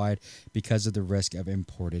recommended worldwide because of the risk of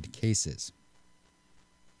imported cases.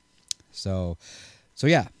 So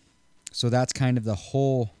yeah. So that's kind of the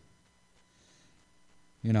whole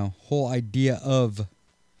idea of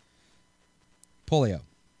polio.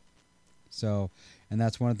 So, and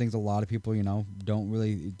that's one of the things a lot of people, don't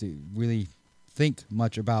really think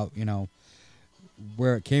much about,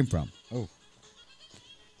 where it came from. Oh,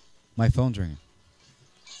 my phone's ringing.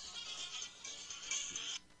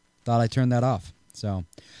 Thought I turned that off. So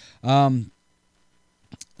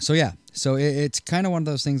yeah. So it's kind of one of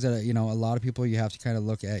those things that, a lot of people, you have to kind of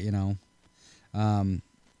look at,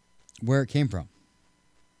 where it came from.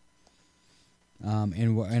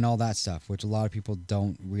 And all that stuff, which a lot of people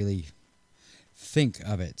don't really think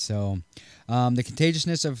of it. So, the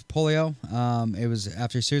contagiousness of polio, it was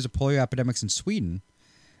after a series of polio epidemics in Sweden.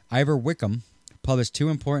 Ivar Wickham published 2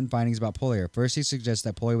 important findings about polio. First, he suggests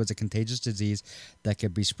that polio was a contagious disease that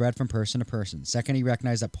could be spread from person to person. Second, he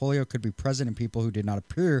recognized that polio could be present in people who did not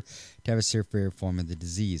appear to have a severe form of the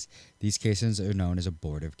disease. These cases are known as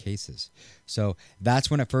abortive cases. So that's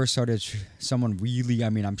when it first started. Someone really,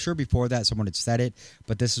 I'm sure before that someone had said it,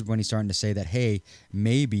 but this is when he's starting to say that, hey,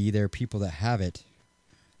 maybe there are people that have it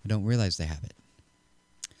who don't realize they have it.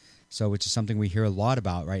 So, which is something we hear a lot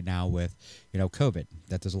about right now with, COVID.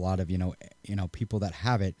 That there's a lot of people that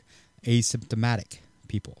have it, asymptomatic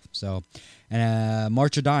people. So, and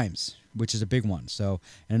March of Dimes, which is a big one. So,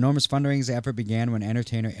 an enormous fundraising effort began when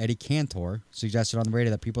entertainer Eddie Cantor suggested on the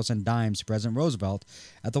radio that people send dimes to President Roosevelt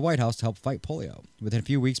at the White House to help fight polio. Within a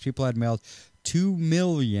few weeks, people had mailed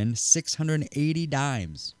 2,680,000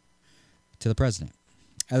 dimes to the president.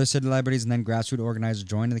 Other celebrities and then grassroots organizers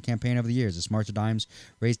joined in the campaign over the years. This March of Dimes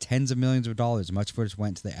raised tens of millions of dollars, much of which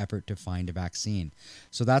went to the effort to find a vaccine.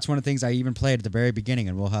 So that's one of the things I even played at the very beginning,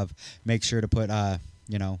 and we'll make sure to put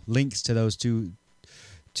links to those two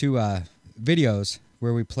videos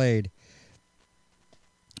where we played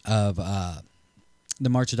of the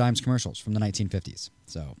March of Dimes commercials from the 1950s.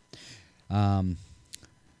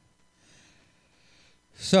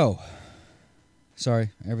 Sorry,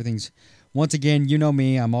 everything's. Once again, you know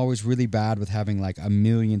me, I'm always really bad with having like a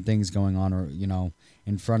million things going on or,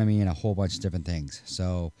 in front of me and a whole bunch of different things.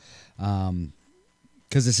 So,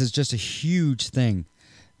 because this is just a huge thing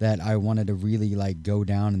that I wanted to really like go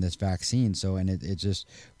down in this vaccine. So, and it just,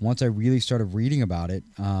 once I really started reading about it,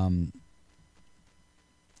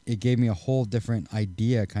 it gave me a whole different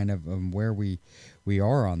idea kind of where we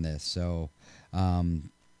are on this. So,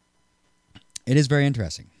 it is very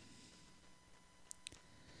interesting.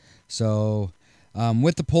 So,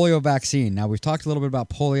 with the polio vaccine, now we've talked a little bit about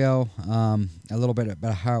polio, a little bit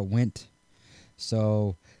about how it went.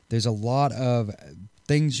 So, there's a lot of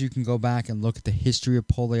things you can go back and look at the history of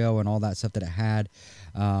polio and all that stuff that it had.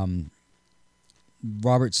 Jonas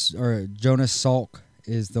Salk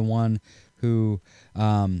is the one who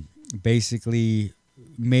basically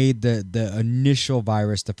made the initial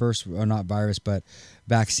virus, the first, or not virus, but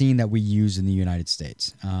vaccine that we use in the United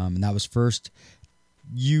States. And that was first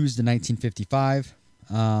used in 1955.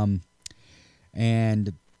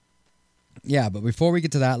 But before we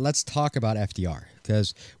get to that, let's talk about FDR,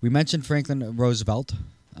 because we mentioned Franklin Roosevelt,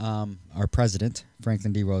 our president.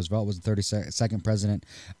 Franklin D. Roosevelt was the 32nd president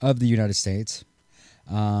of the United States.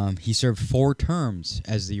 He served 4 terms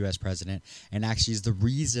as the U.S. president, and actually is the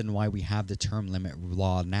reason why we have the term limit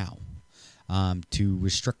law now, to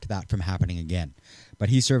restrict that from happening again. But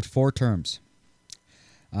he served 4 terms.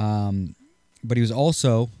 But he was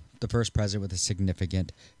also the first president with a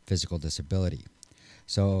significant physical disability.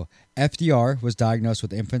 So FDR was diagnosed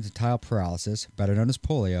with infantile paralysis, better known as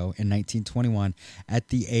polio, in 1921 at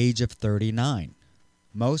the age of 39.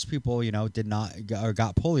 Most people, did not or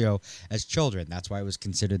got polio as children. That's why it was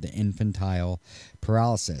considered the infantile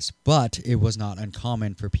paralysis. But it was not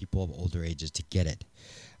uncommon for people of older ages to get it.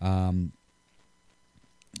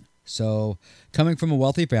 So, coming from a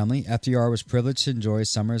wealthy family, FDR was privileged to enjoy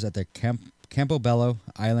summers at the Campobello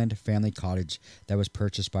Island family cottage that was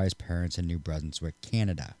purchased by his parents in New Brunswick,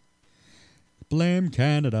 Canada. Blame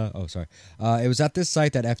Canada. Oh, sorry. It was at this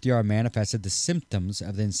site that FDR manifested the symptoms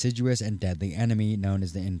of the insidious and deadly enemy known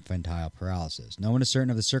as the infantile paralysis. No one is certain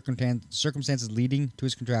of the circumstances leading to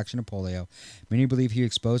his contraction of polio. Many believe he was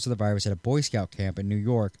exposed to the virus at a Boy Scout camp in New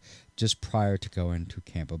York just prior to going to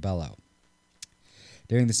Campobello.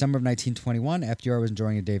 During the summer of 1921, FDR was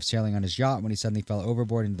enjoying a day of sailing on his yacht when he suddenly fell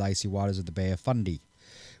overboard into the icy waters of the Bay of Fundy,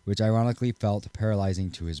 which ironically felt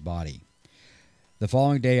paralyzing to his body. The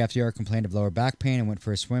following day, FDR complained of lower back pain and went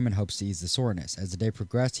for a swim in hopes to ease the soreness. As the day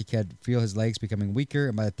progressed, he could feel his legs becoming weaker,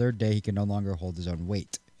 and by the 3rd day, he could no longer hold his own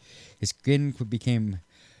weight. His skin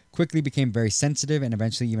quickly became very sensitive, and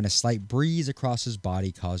eventually even a slight breeze across his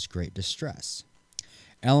body caused great distress.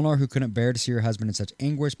 Eleanor, who couldn't bear to see her husband in such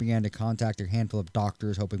anguish, began to contact a handful of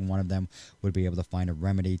doctors, hoping one of them would be able to find a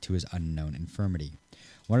remedy to his unknown infirmity.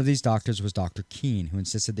 One of these doctors was Dr. Keene, who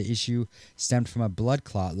insisted the issue stemmed from a blood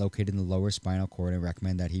clot located in the lower spinal cord and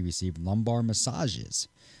recommended that he receive lumbar massages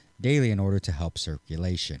daily in order to help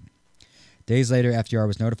circulation. Days later, FDR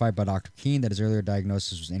was notified by Dr. Keene that his earlier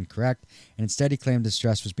diagnosis was incorrect, and instead he claimed the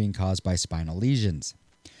stress was being caused by spinal lesions.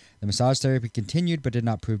 The massage therapy continued but did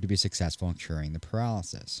not prove to be successful in curing the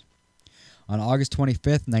paralysis. On August 25,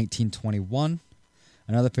 1921,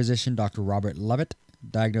 another physician, Dr. Robert Levitt,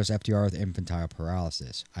 diagnosed FDR with infantile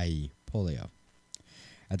paralysis, i.e. polio.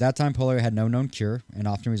 At that time, polio had no known cure and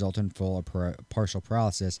often resulted in full or partial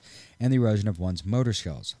paralysis and the erosion of one's motor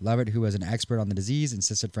skills. Levitt, who was an expert on the disease,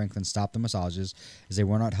 insisted Franklin stop the massages as they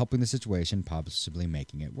were not helping the situation, possibly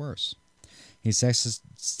making it worse. He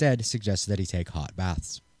instead suggested that he take hot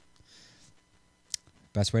baths.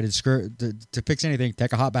 Best way to fix anything,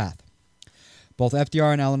 take a hot bath. Both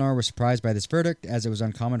FDR and Eleanor were surprised by this verdict, as it was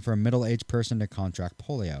uncommon for a middle-aged person to contract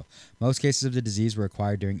polio. Most cases of the disease were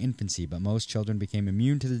acquired during infancy, but most children became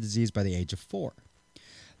immune to the disease by the age of 4.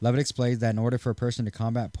 Levitt explains that in order for a person to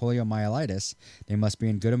combat poliomyelitis, they must be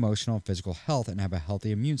in good emotional and physical health and have a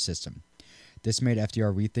healthy immune system. This made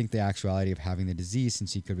FDR rethink the actuality of having the disease,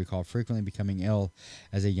 since he could recall frequently becoming ill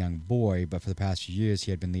as a young boy, but for the past few years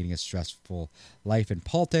he had been leading a stressful life in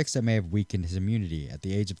politics that may have weakened his immunity. At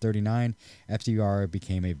the age of 39, FDR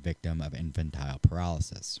became a victim of infantile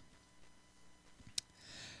paralysis.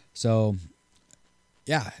 So,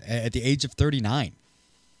 yeah, at the age of 39.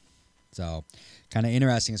 So, kind of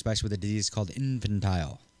interesting, especially with a disease called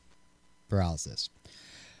infantile paralysis.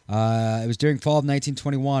 It was during fall of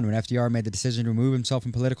 1921 when FDR made the decision to remove himself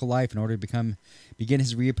from political life in order to begin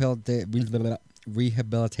his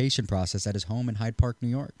rehabilitation process at his home in Hyde Park, New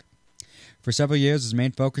York. For several years, his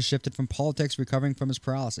main focus shifted from politics, recovering from his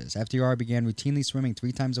paralysis. FDR began routinely swimming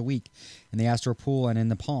 3 times a week in the Astro Pool and in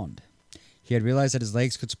the pond. He had realized that his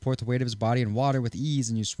legs could support the weight of his body in water with ease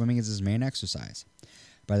and used swimming as his main exercise.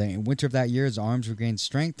 By the winter of that year, his arms regained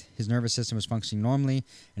strength, his nervous system was functioning normally,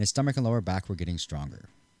 and his stomach and lower back were getting stronger.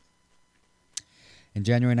 In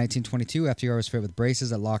January 1922, FDR was fit with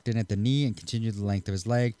braces that locked in at the knee and continued the length of his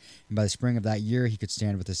leg, and by the spring of that year, he could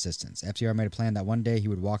stand with assistance. FDR made a plan that one day he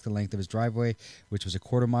would walk the length of his driveway, which was a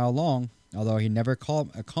quarter-mile long. Although he never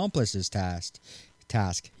accomplished his task,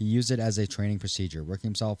 he used it as a training procedure, working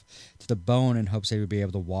himself to the bone in hopes that he would be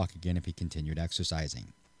able to walk again if he continued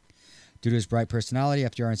exercising. Due to his bright personality,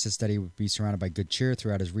 FDR insisted that he would be surrounded by good cheer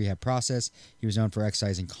throughout his rehab process. He was known for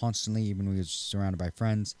exercising constantly, even when he was surrounded by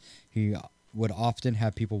friends. He would often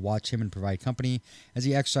have people watch him and provide company as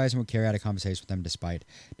he exercised and would carry out a conversation with them despite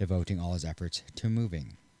devoting all his efforts to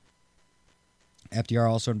moving.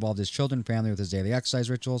 FDR also involved his children and family with his daily exercise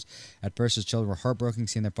rituals. At first, his children were heartbroken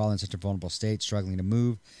seeing their father in such a vulnerable state, struggling to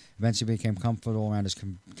move. Eventually became comfortable around his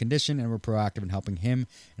condition and were proactive in helping him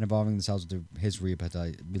and involving themselves with his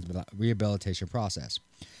rehabilitation process.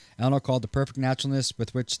 Eleanor called the perfect naturalness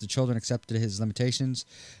with which the children accepted his limitations,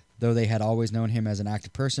 though they had always known him as an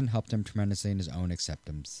active person, helped him tremendously in his own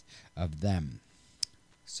acceptance of them.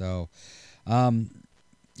 So,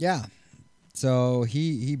 yeah. So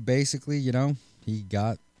he basically, he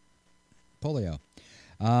got polio.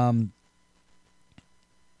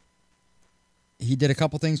 He did a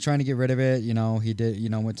couple things trying to get rid of it. He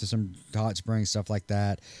did, went to some hot springs, stuff like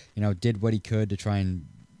that. Did what he could to try and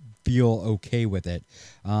feel okay with it.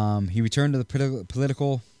 He returned to the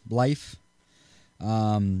political life.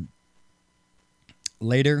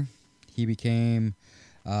 Later, he became,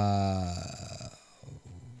 trying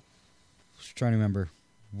to remember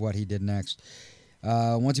what he did next.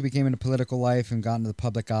 Once he became into political life and got into the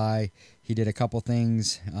public eye, he did a couple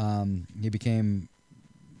things. He became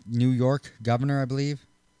New York governor, I believe.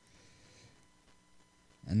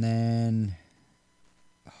 And then,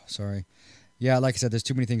 yeah, like I said, there's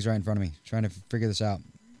too many things right in front of me. Trying to figure this out.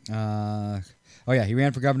 He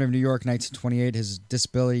ran for governor of New York in 1928. His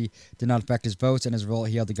disability did not affect his votes, and as a result,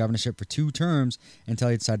 he held the governorship for 2 terms until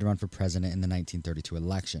he decided to run for president in the 1932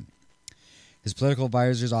 election. His political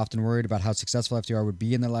advisors often worried about how successful FDR would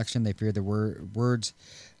be in the election. They feared the words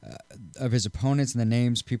of his opponents and the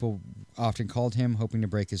names people often called him, hoping to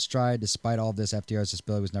break his stride. Despite all of this, FDR's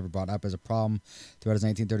disability was never brought up as a problem throughout his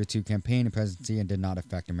 1932 campaign and presidency and did not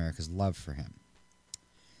affect America's love for him.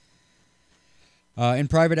 In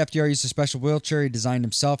private, FDR used a special wheelchair he designed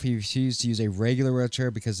himself. He refused to use a regular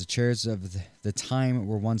wheelchair because the chairs of the time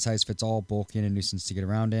were one-size-fits-all, bulky, and a nuisance to get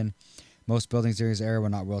around in. Most buildings during his era were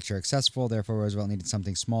not wheelchair accessible, therefore Roosevelt needed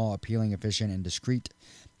something small, appealing, efficient, and discreet.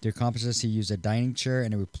 To accomplish this, he used a dining chair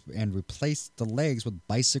and replaced the legs with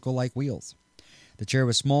bicycle-like wheels. The chair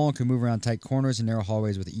was small and could move around tight corners and narrow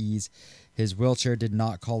hallways with ease. His wheelchair did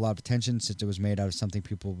not call out attention since it was made out of something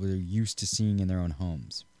people were used to seeing in their own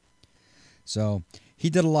homes. So, he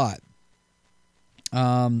did a lot.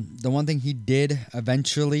 The one thing he did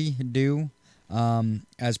eventually do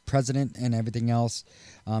as president and everything else,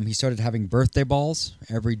 he started having birthday balls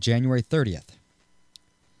every January 30th.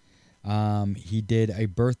 He did a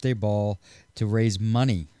birthday ball to raise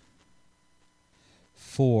money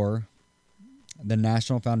for the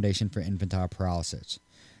National Foundation for Infantile Paralysis,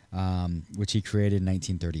 which he created in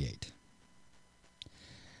 1938.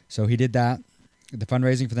 So he did that. The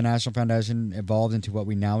fundraising for the National Foundation evolved into what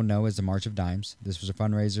we now know as the March of Dimes. This was a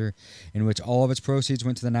fundraiser in which all of its proceeds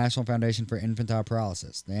went to the National Foundation for Infantile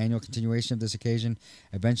Paralysis. The annual continuation of this occasion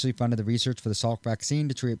eventually funded the research for the Salk vaccine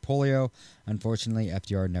to treat polio. Unfortunately,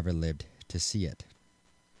 FDR never lived to see it.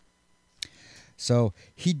 So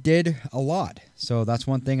he did a lot. So that's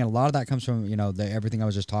one thing, and a lot of that comes from everything I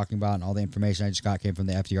was just talking about, and all the information I just got came from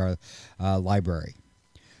the FDR library.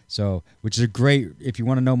 So, which is a great, if you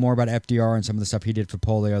want to know more about FDR and some of the stuff he did for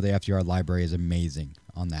polio, the FDR library is amazing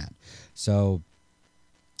on that. So,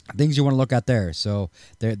 things you want to look at there. So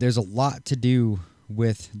there's a lot to do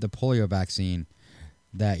with the polio vaccine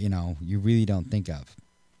that, you really don't think of.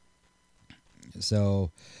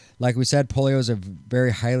 So, like we said, polio is a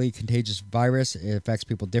very highly contagious virus. It affects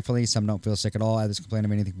people differently. Some don't feel sick at all. Others complain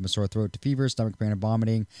of anything from a sore throat to fever, stomach pain, and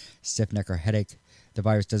vomiting, stiff neck or headache. The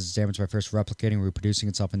virus does its damage by first replicating, reproducing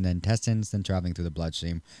itself in the intestines, then traveling through the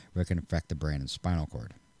bloodstream, where it can affect the brain and spinal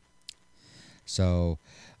cord. So,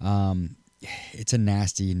 it's a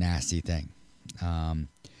nasty, nasty thing.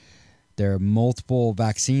 There are multiple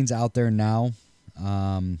vaccines out there now.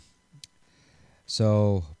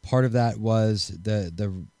 So part of that was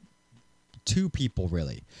the two people,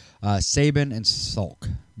 really. Sabin and Salk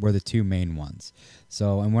were the two main ones.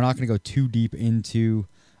 So, and we're not going to go too deep into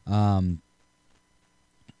it,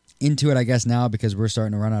 I guess, now, because we're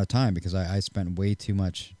starting to run out of time, because I spent way too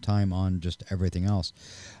much time on just everything else.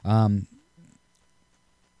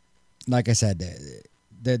 Like I said,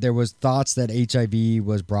 there was thoughts that HIV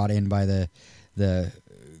was brought in by the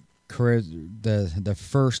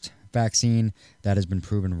first vaccine. That has been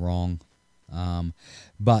proven wrong.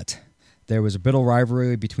 But there was a bit of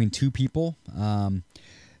rivalry between two people. The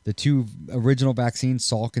two original vaccines,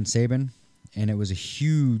 Salk and Sabin, and it was a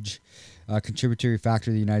huge contributory factor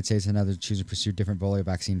to the United States and others choosing to pursue different polio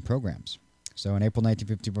vaccine programs. So in April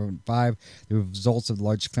 1955, the results of the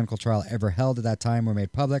largest clinical trial ever held at that time were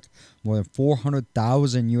made public. More than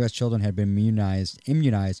 400,000 U.S. children had been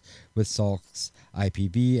immunized with Salk's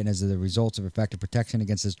IPV, and as the results of effective protection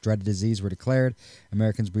against this dreaded disease were declared,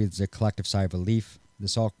 Americans breathed a collective sigh of relief. The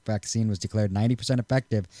Salk vaccine was declared 90%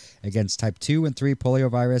 effective against type 2 and 3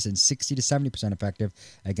 poliovirus and 60 to 70% effective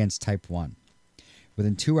against type 1.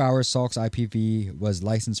 Within 2 hours, Salk's IPV was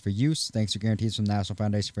licensed for use, thanks to guarantees from the National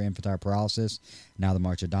Foundation for Infantile Paralysis. Now the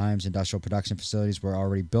March of Dimes, industrial production facilities were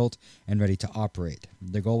already built and ready to operate.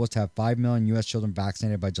 The goal was to have 5 million U.S. children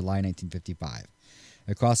vaccinated by July 1955.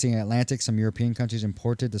 Across the Atlantic, some European countries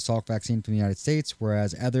imported the Salk vaccine from the United States,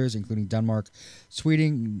 whereas others, including Denmark,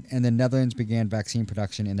 Sweden, and the Netherlands, began vaccine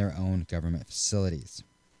production in their own government facilities.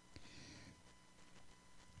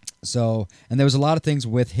 So, and there was a lot of things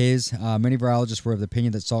with his. Many virologists were of the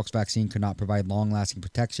opinion that Salk's vaccine could not provide long-lasting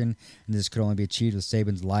protection, and this could only be achieved with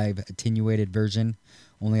Sabin's live attenuated version.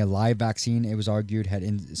 Only a live vaccine, it was argued, had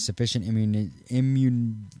insufficient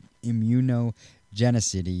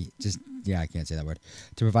immunogenicity, I can't say that word,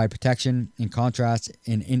 to provide protection. In contrast,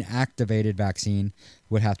 an inactivated vaccine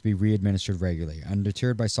would have to be re-administered regularly.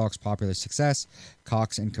 Undeterred by Salk's popular success,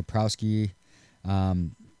 Cox and Kaprowski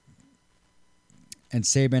and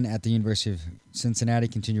Sabin at the University of Cincinnati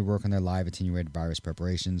continued work on their live attenuated virus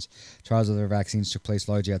preparations. Trials of their vaccines took place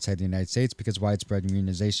largely outside the United States because widespread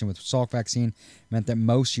immunization with Salk vaccine meant that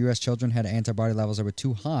most U.S. children had antibody levels that were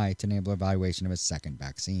too high to enable evaluation of a second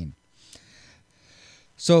vaccine.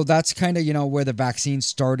 So that's kind of, where the vaccine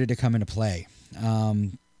started to come into play.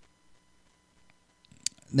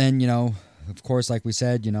 Then, of course, like we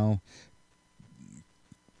said,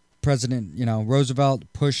 President, Roosevelt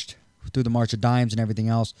pushed through the March of Dimes and everything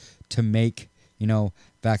else to make,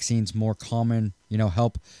 vaccines more common,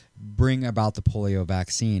 help bring about the polio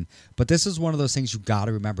vaccine. But this is one of those things you got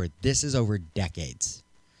to remember. This is over decades.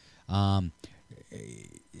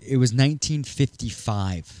 It was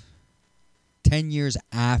 1955, 10 years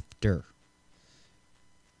after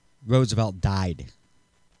Roosevelt died,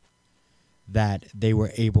 that they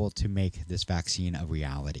were able to make this vaccine a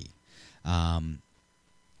reality.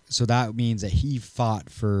 So that means that he fought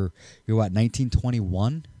for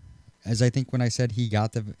 1921, as I think when I said he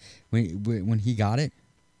got when he got it.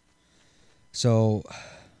 So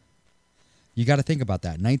you got to think about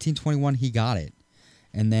that. 1921 he got it,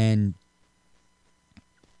 and then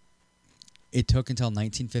it took until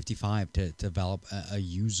 1955 to develop a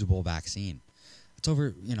usable vaccine. That's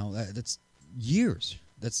over, that's years.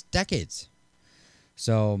 That's decades.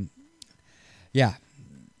 So yeah.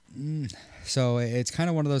 So it's kind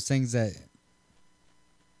of one of those things that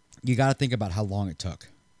you got to think about how long it took.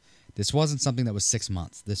 This wasn't something that was 6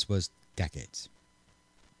 months. This was decades.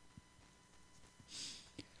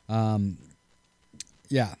 Yeah.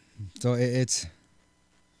 So it's...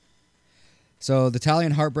 So the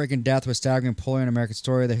Italian heartbreak and death was staggering polio in American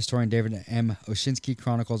story. The historian David M. Oshinsky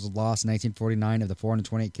chronicles the loss in 1949 of the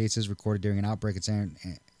 428 cases recorded during an outbreak in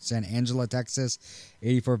San Angelo, Texas.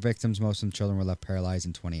 84 victims, most of them children, were left paralyzed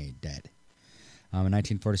and 28 dead. In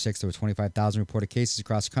 1946, there were 25,000 reported cases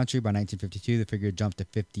across the country. By 1952, the figure jumped to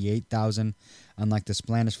 58,000. Unlike the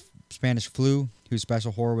Spanish flu, whose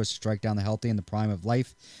special horror was to strike down the healthy in the prime of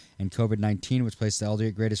life, and COVID-19, which placed the elderly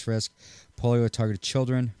at greatest risk, polio targeted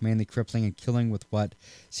children, mainly crippling and killing with what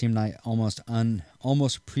seemed like almost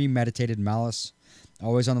premeditated malice.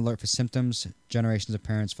 Always on the alert for symptoms, generations of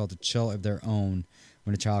parents felt a chill of their own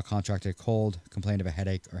when a child contracted a cold, complained of a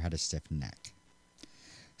headache, or had a stiff neck.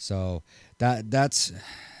 So that's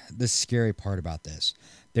the scary part about this.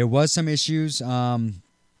 There was some issues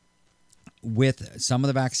with some of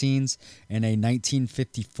the vaccines. In a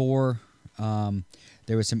 1954,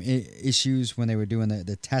 there were some issues when they were doing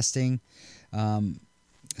the testing.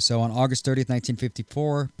 So on August 30th,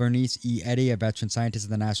 1954, Bernice E. Eddy, a veteran scientist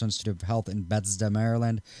at the National Institute of Health in Bethesda,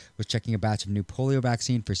 Maryland, was checking a batch of new polio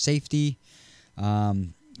vaccine for safety.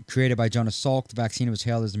 Created by Jonas Salk, the vaccine was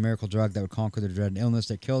hailed as the miracle drug that would conquer the dreaded illness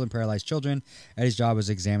that killed and paralyzed children. Eddy's job was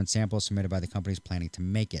to examine samples submitted by the companies planning to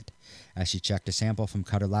make it. As she checked a sample from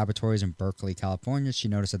Cutter Laboratories in Berkeley, California, she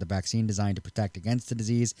noticed that the vaccine designed to protect against the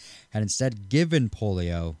disease had instead given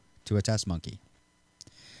polio to a test monkey.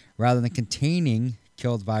 Rather than containing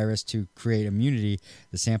killed virus to create immunity,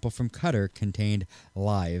 the sample from Cutter contained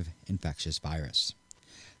live infectious virus.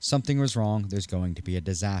 Something was wrong. There's going to be a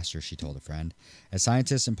disaster, she told a friend. As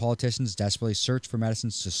scientists and politicians desperately search for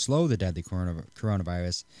medicines to slow the deadly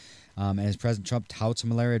coronavirus, and as President Trump touts a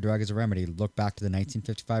malaria drug as a remedy, look back to the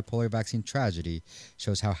 1955 polio vaccine tragedy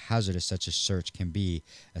shows how hazardous such a search can be,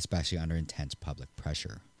 especially under intense public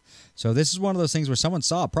pressure. So this is one of those things where someone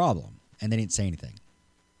saw a problem and they didn't say anything.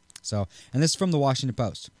 So, and this is from the Washington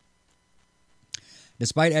Post.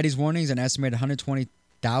 Despite Eddy's warnings, an estimated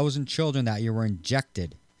 120,000 children that year were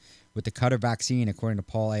injected with the Cutter vaccine, according to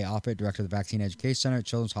Paul A. Offit, director of the Vaccine Education Center at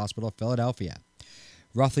Children's Hospital of Philadelphia.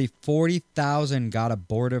 Roughly 40,000 got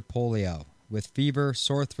abortive polio with fever,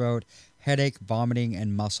 sore throat, headache, vomiting,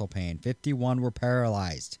 and muscle pain. 51 were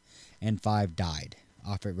paralyzed, and 5 died.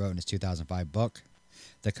 Offit wrote in his 2005 book,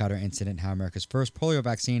 The Cutter Incident, How America's First Polio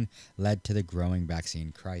Vaccine Led to the Growing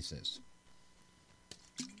Vaccine Crisis.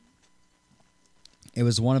 It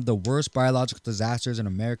was one of the worst biological disasters in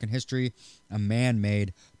American history, a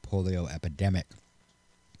man-made polio epidemic.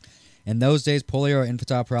 In those days, polio or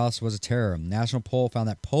infantile paralysis was a terror. A national poll found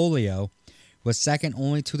that polio was second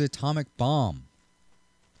only to the atomic bomb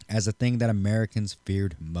as the thing that Americans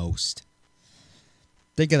feared most.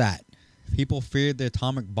 Think of that. People feared the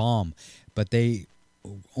atomic bomb, but they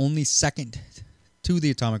only second to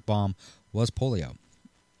the atomic bomb was polio.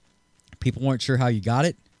 People weren't sure how you got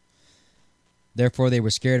it. Therefore, they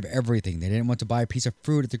were scared of everything. They didn't want to buy a piece of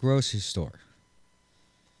fruit at the grocery store.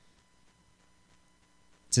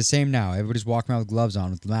 It's the same now. Everybody's walking around with gloves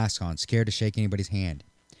on, with masks on, scared to shake anybody's hand.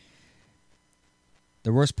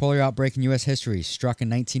 The worst polio outbreak in U.S. history struck in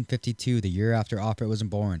 1952, the year after Offit was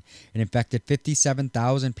born. It infected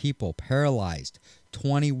 57,000 people, paralyzed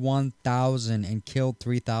 21,000, and killed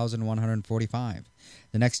 3,145.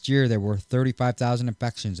 The next year, there were 35,000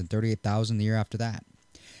 infections and 38,000 the year after that.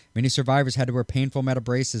 Many survivors had to wear painful metal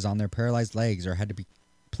braces on their paralyzed legs or had to be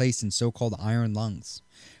placed in so-called iron lungs,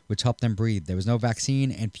 which helped them breathe. There was no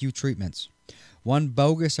vaccine and few treatments. One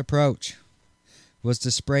bogus approach was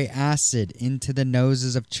to spray acid into the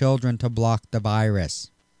noses of children to block the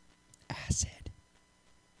virus. Acid.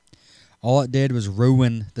 All it did was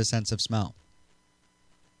ruin the sense of smell.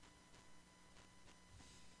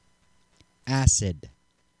 Acid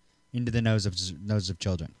into the noses of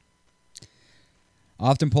children.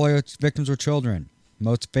 Often polio victims were children.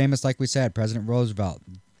 Most famous, like we said, President Roosevelt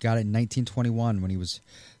got it in 1921 when he was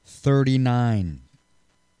 39.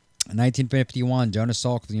 In 1951, Jonas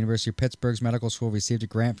Salk of the University of Pittsburgh's Medical School received a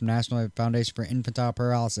grant from National Foundation for Infantile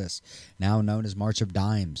Paralysis, now known as March of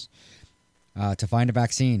Dimes, to find a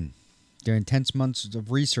vaccine. During 10 months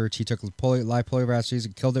of research, he took live polio viruses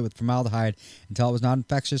and killed it with formaldehyde until it was not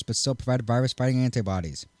infectious but still provided virus-fighting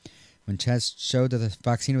antibodies. When tests showed that the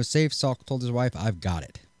vaccine was safe, Salk told his wife, "I've got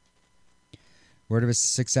it." Word of his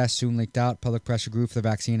success soon leaked out. Public pressure grew for the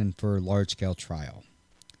vaccine and for a large-scale trial.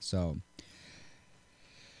 So,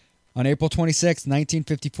 on April 26,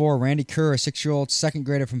 1954, Randy Kerr, a 6-year-old second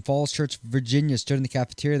grader from Falls Church, Virginia, stood in the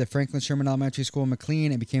cafeteria of the Franklin Sherman Elementary School in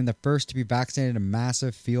McLean and became the first to be vaccinated in a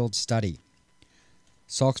massive field study.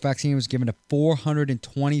 Salk's vaccine was given to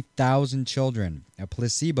 420,000 children. A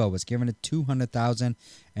placebo was given to 200,000,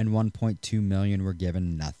 and 1.2 million were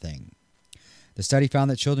given nothing. The study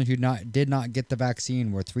found that children who did not get the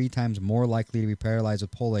vaccine were 3 times more likely to be paralyzed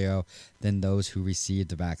with polio than those who received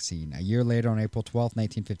the vaccine. A year later, on April 12,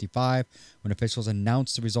 1955, when officials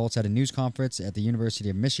announced the results at a news conference at the University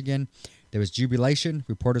of Michigan, there was jubilation.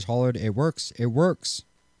 Reporters hollered, "It works! It works!"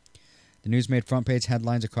 The news made front-page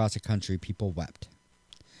headlines across the country. People wept.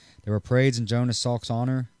 There were parades in Jonas Salk's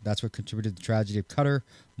honor. That's what contributed to the tragedy of Cutter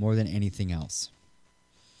more than anything else.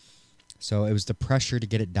 So it was the pressure to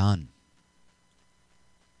get it done.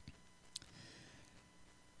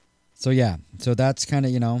 So yeah, so that's kind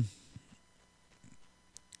of,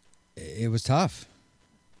 it was tough.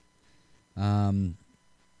 You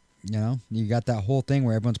got that whole thing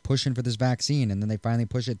where everyone's pushing for this vaccine, and then they finally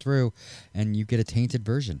push it through, and you get a tainted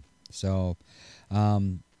version. So,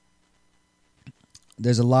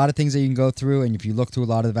 there's a lot of things that you can go through, and if you look through a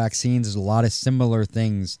lot of the vaccines, there's a lot of similar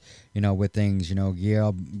things, with things.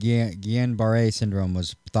 Guillain-Barré syndrome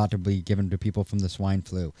was thought to be given to people from the swine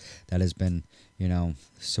flu. That has been,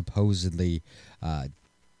 supposedly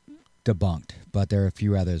debunked. But there are a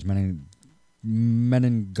few others.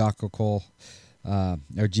 Meningococcal, or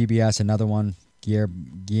GBS, another one,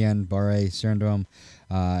 Guillain-Barré syndrome,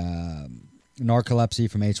 narcolepsy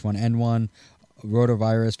from H1N1,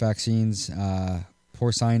 rotavirus vaccines,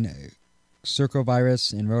 porcine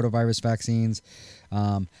circovirus and rotavirus vaccines,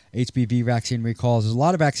 HPV vaccine recalls. There's a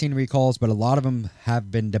lot of vaccine recalls, but a lot of them have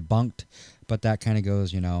been debunked. But that kind of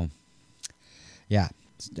goes, a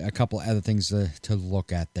couple other things to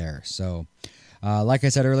look at there. So, like I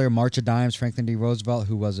said earlier, March of Dimes, Franklin D. Roosevelt,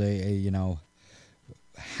 who was who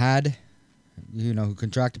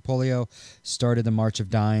contracted polio, started the March of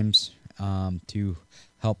Dimes to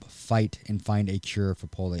help fight and find a cure for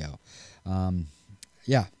polio.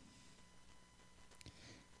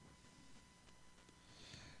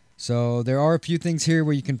 So there are a few things here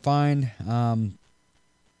where you can find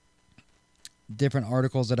different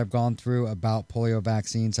articles that I've gone through about polio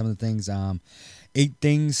vaccine. Some of the things, 8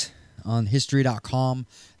 things on history.com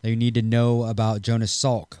that you need to know about Jonas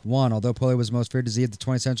Salk. 1. Although polio was the most feared disease of the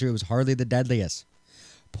 20th century, it was hardly the deadliest.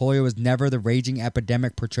 Polio was never the raging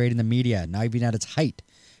epidemic portrayed in the media, not even at its height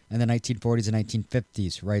in the 1940s and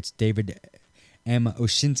 1950s, writes David M.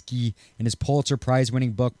 Oshinsky in his Pulitzer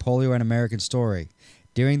Prize-winning book, Polio: An American Story.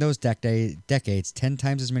 During those decades, 10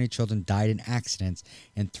 times as many children died in accidents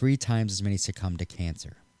and 3 times as many succumbed to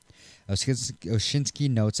cancer. Oshinsky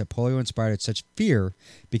notes that polio inspired such fear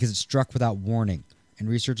because it struck without warning, and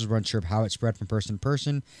researchers were unsure of how it spread from person to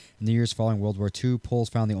person. In the years following World War II, polls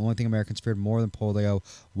found the only thing Americans feared more than polio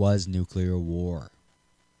was nuclear war.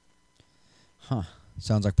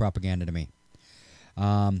 Sounds like propaganda to me.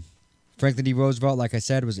 Franklin D. Roosevelt, like I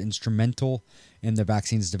said, was instrumental in the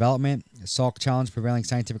vaccine's development. Salk challenged prevailing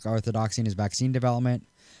scientific orthodoxy in his vaccine development,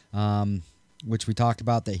 which we talked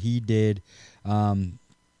about that he did.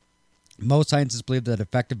 Most scientists believe that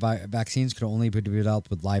effective vaccines could only be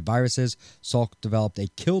developed with live viruses. Salk developed a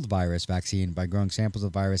killed virus vaccine by growing samples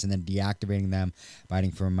of the virus and then deactivating them by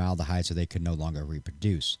adding formaldehyde so they could no longer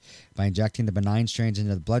reproduce. By injecting the benign strains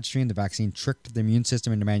into the bloodstream, the vaccine tricked the immune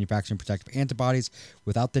system into manufacturing protective antibodies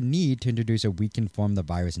without the need to introduce a weakened form of the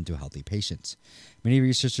virus into healthy patients. Many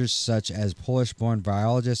researchers, such as Polish-born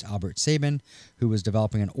virologist Albert Sabin, who was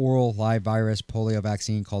developing an oral live virus polio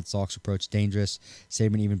vaccine, called Salk's approach dangerous.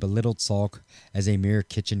 Sabin even belittled Salk as a mere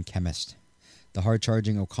kitchen chemist. The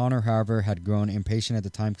hard-charging O'Connor, however, had grown impatient at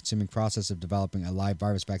the time-consuming process of developing a live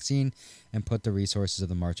virus vaccine and put the resources of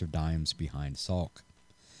the March of Dimes behind Salk.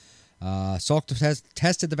 Salk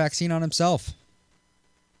tested the vaccine on himself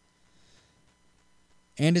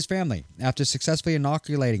and his family. After successfully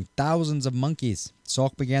inoculating thousands of monkeys,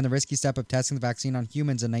 Salk began the risky step of testing the vaccine on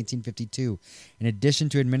humans in 1952. In addition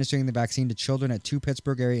to administering the vaccine to children at 2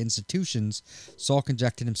 Pittsburgh area institutions, Salk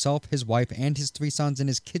injected himself, his wife, and his 3 sons in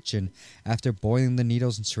his kitchen after boiling the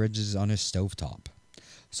needles and syringes on his stovetop.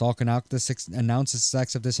 Salk announced the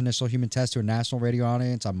success of this initial human test to a national radio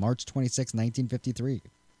audience on March 26, 1953.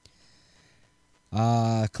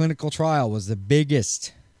 Clinical trial was the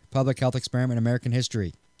biggest public health experiment in American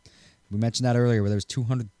history. We mentioned that earlier, where there was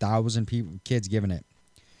 200,000 kids given it.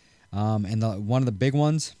 And one of the big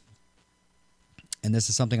ones, and this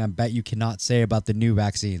is something I bet you cannot say about the new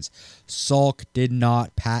vaccines, Salk did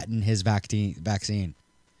not patent his vaccine.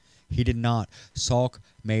 He did not. Salk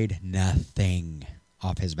made nothing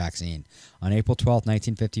off his vaccine. On April 12,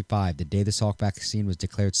 1955, the day the Salk vaccine was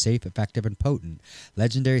declared safe, effective, and potent,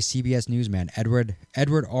 legendary CBS newsman Edward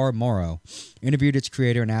R. Morrow interviewed its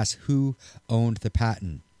creator and asked who owned the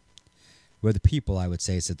patent. We're the people, I would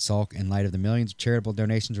say, said Salk. In light of the millions of charitable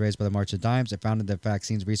donations raised by the March of Dimes, I founded the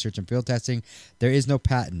vaccine's research and field testing. There is no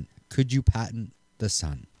patent. Could you patent the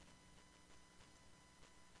sun?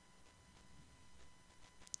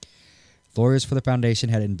 Lawyers for the foundation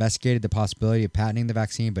had investigated the possibility of patenting the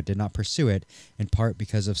vaccine but did not pursue it, in part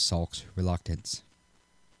because of Salk's reluctance.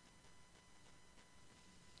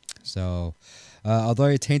 So, although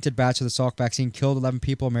a tainted batch of the Salk vaccine killed 11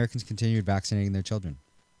 people, Americans continued vaccinating their children.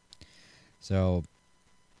 So,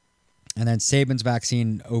 and then Sabin's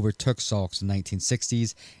vaccine overtook Salk's in the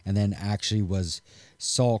 1960s, and then actually was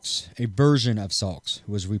Salk's, a version of Salk's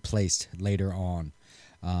was replaced later on.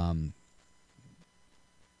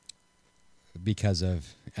 Because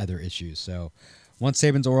of other issues. So Once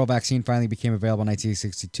Sabin's oral vaccine finally became available in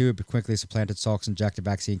 1962, it quickly supplanted Salk's injected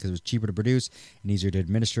vaccine because it was cheaper to produce and easier to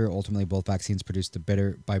administer. Ultimately, both vaccines produced the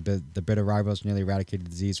bitter virus nearly eradicated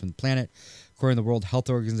the disease from the planet. According to the World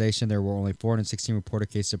Health Organization, there were only 416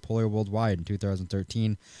 reported cases of polio worldwide in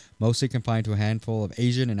 2013, mostly confined to a handful of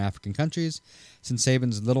Asian and African countries. Since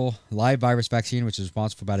Sabin's little live virus vaccine, which is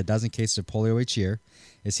responsible for about a dozen cases of polio each year,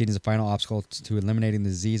 is seen as a final obstacle to eliminating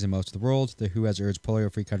the disease in most of the world, the WHO has urged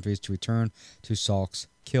polio-free countries to return to Salk's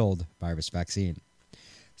killed virus vaccine.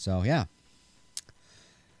 So, yeah.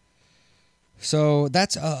 So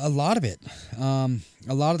that's a lot of it. A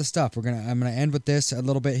lot of the stuff. I'm gonna end with this a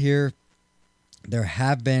little bit here. There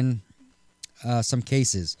have been some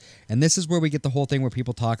cases, and this is where we get the whole thing where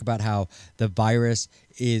people talk about how the virus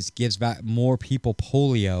gives back more people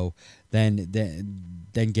polio than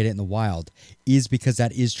get it in the wild, is because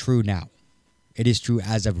that is true now. It is true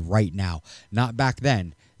as of right now, not back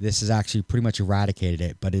then. This has actually pretty much eradicated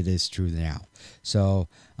it, but it is true now. So,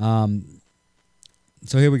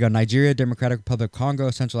 so here we go. Nigeria, Democratic Republic of Congo,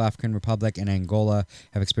 Central African Republic, and Angola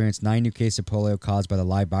have experienced 9 new cases of polio caused by the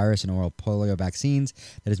live virus and oral polio vaccines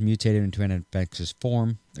that has mutated into an infectious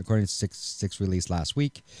form, according to statistics released last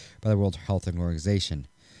week by the World Health Organization.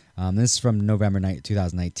 This is from November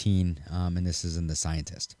 2019, and this is in The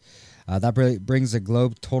Scientist. That brings the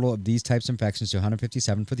globe total of these types of infections to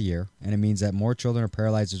 157 for the year, and it means that more children are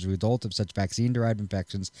paralyzed as a result of such vaccine-derived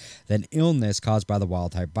infections than illness caused by the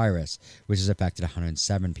wild-type virus, which has affected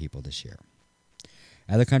 107 people this year.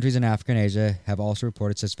 Other countries in Africa and Asia have also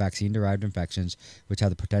reported such vaccine-derived infections, which have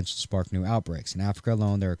the potential to spark new outbreaks. In Africa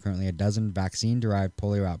alone, there are currently a dozen vaccine-derived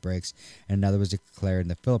polio outbreaks, and another was declared in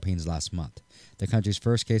the Philippines last month, the country's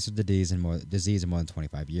first case of the disease in more than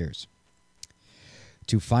 25 years.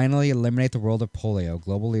 To finally eliminate the world of polio,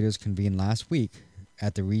 global leaders convened last week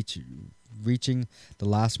at the Reaching the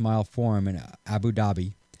Last Mile Forum in Abu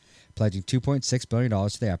Dhabi, pledging $2.6 billion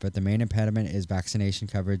to the effort. The main impediment is vaccination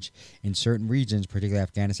coverage in certain regions, particularly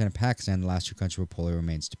Afghanistan and Pakistan, the last 2 countries where polio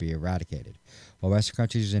remains to be eradicated. While Western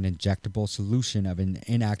countries use an injectable solution of an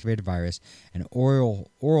inactivated virus, an oral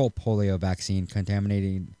polio vaccine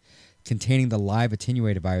containing the live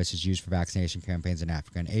attenuated virus is used for vaccination campaigns in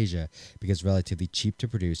Africa and Asia because it's relatively cheap to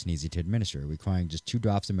produce and easy to administer, requiring just 2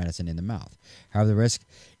 drops of medicine in the mouth. However, the risk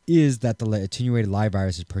is that the attenuated live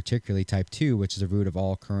virus is particularly type 2, which is the root of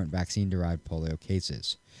all current vaccine-derived polio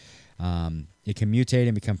cases. It can mutate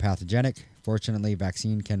and become pathogenic. Fortunately,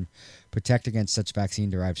 vaccine can protect against such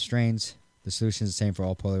vaccine-derived strains. The solution is the same for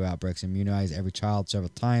all polio outbreaks. Immunize every child several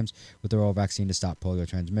times with the oral vaccine to stop polio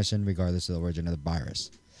transmission, regardless of the origin of the virus.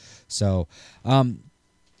 So,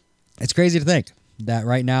 it's crazy to think that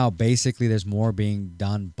right now, basically, there's more being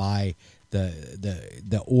done by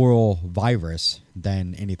the oral virus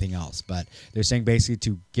than anything else. But they're saying basically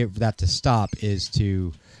to get that to stop is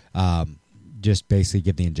to just basically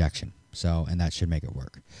give the injection. So, and that should make it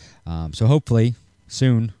work. So hopefully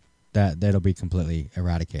soon that'll be completely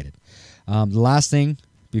eradicated. The last thing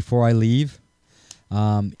before I leave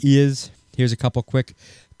is here's a couple quick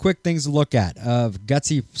things to look at of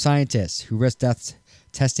gutsy scientists who risk death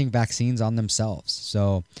testing vaccines on themselves.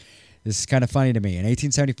 So this is kind of funny to me. In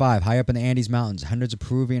 1875, high up in the Andes Mountains, hundreds of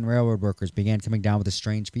Peruvian railroad workers began coming down with a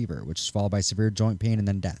strange fever, which was followed by severe joint pain and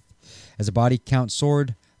then death. As the body count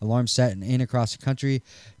soared, alarms set in across the country.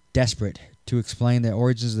 Desperate to explain the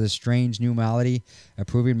origins of this strange new malady, a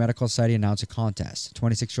Peruvian medical society announced a contest. A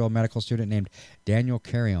 26-year-old medical student named Daniel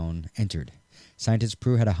Carrion entered. Scientists in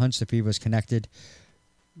Peru had a hunch the fever was connected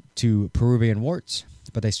to Peruvian warts,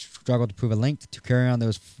 but they struggled to prove a link. To Carrion,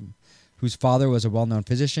 whose father was a well-known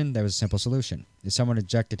physician, there was a simple solution. If someone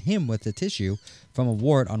injected him with the tissue from a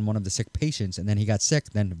wart on one of the sick patients and then he got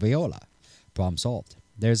sick, then viola. Problem solved.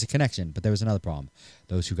 There's a connection, but there was another problem.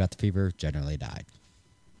 Those who got the fever generally died.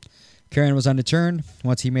 Carrion was undeterred.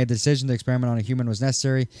 Once he made the decision the experiment on a human was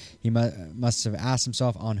necessary, he must have asked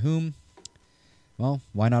himself on whom. Well,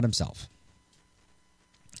 why not himself?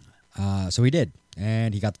 So he did,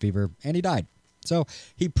 and he got the fever, and he died. So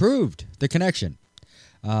he proved the connection,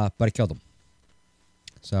 but it killed him.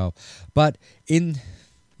 So, but in,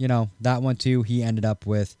 that one too, he ended up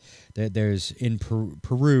with, there's in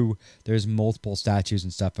Peru, there's multiple statues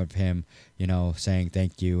and stuff of him, saying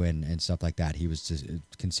thank you and stuff like that. He was just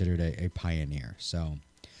considered a pioneer. So,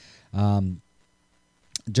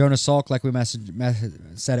 Jonas Salk, like we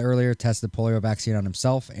said earlier, tested the polio vaccine on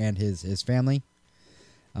himself and his family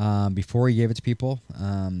before he gave it to people.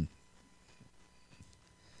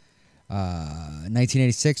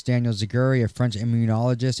 1986, Daniel Zaguri, a French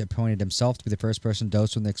immunologist, appointed himself to be the first person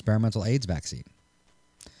dosed with an experimental AIDS vaccine.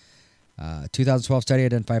 2012 study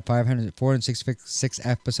identified 466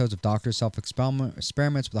 episodes of doctors' self-experiments,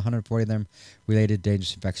 with 140 of them related to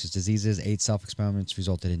dangerous infectious diseases. 8 self-experiments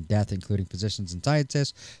resulted in death, including physicians and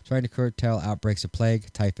scientists trying to curtail outbreaks of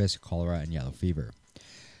plague, typhus, cholera, and yellow fever.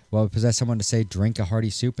 Well, it possessed someone to say, drink a hearty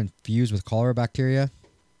soup infused with cholera bacteria,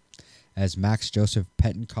 as Max Joseph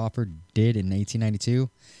Pettenkofer did in 1892.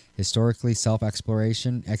 Historically,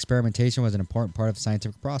 experimentation was an important part of the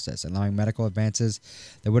scientific process, allowing medical advances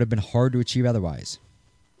that would have been hard to achieve otherwise.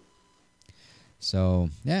 So,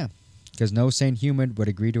 yeah, because no sane human would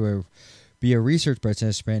agree to be a research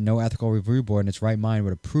participant, no ethical review board in its right mind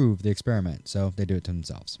would approve the experiment. So they do it to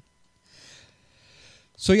themselves.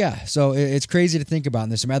 So, yeah, so it's crazy to think about,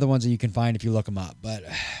 and there's some other ones that you can find if you look them up. But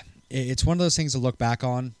it's one of those things to look back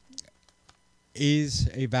on. Is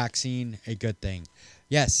a vaccine a good thing?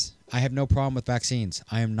 Yes, I have no problem with vaccines.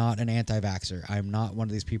 I am not an anti-vaxxer. I am not one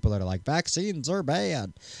of these people that are like, vaccines are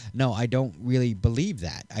bad. No, I don't really believe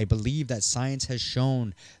that. I believe that science has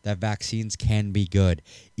shown that vaccines can be good.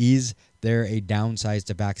 Is there a downside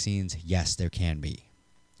to vaccines? Yes, there can be.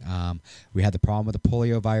 We had the problem with the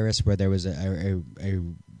polio virus, where there was a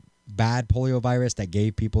bad polio virus that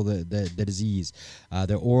gave people the disease.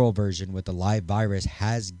 The oral version with the live virus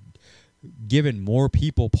has given more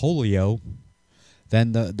people polio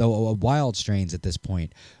than the wild strains at this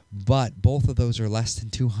point. But both of those are less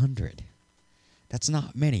than 200. That's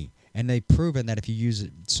not many. And they've proven that if you use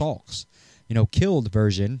Salk's, killed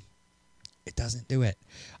version, it doesn't do it.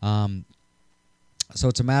 So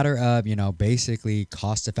it's a matter of, basically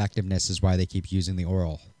cost effectiveness is why they keep using the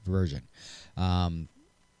oral version.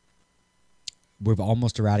 We've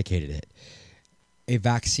almost eradicated it. A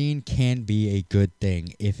vaccine can be a good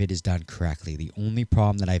thing if it is done correctly. The only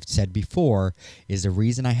problem that I've said before is the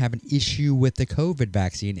reason I have an issue with the COVID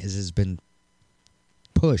vaccine is it's been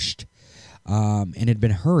pushed and it had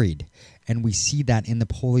been hurried. And we see that in the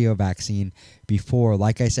polio vaccine before.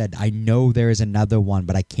 Like I said, I know there is another one,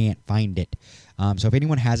 but I can't find it. So if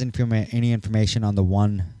anyone has any information on the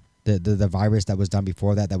virus that was done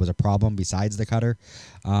before that was a problem besides the cutter,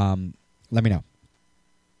 let me know.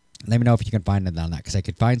 Let me know if you can find it on that, because I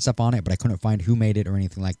could find stuff on it, but I couldn't find who made it or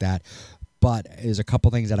anything like that. But there's a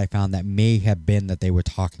couple things that I found that may have been that they were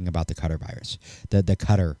talking about the cutter virus, the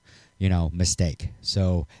cutter, mistake.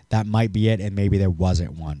 So that might be it, and maybe there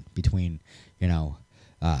wasn't one between, the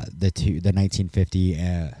 1950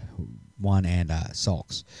 one and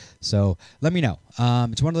Salk's. So let me know.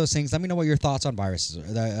 It's one of those things. Let me know what your thoughts on viruses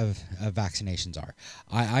of vaccinations are.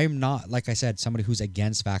 I am not, like I said, somebody who's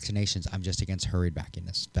against vaccinations. I'm just against hurried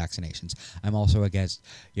vaccinations. I'm also against,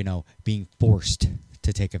 being forced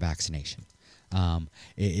to take a vaccination.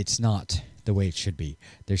 It's not the way it should be.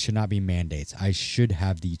 There should not be mandates. I should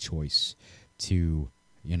have the choice to,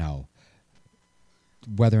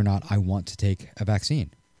 whether or not I want to take a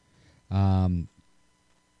vaccine.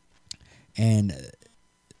 And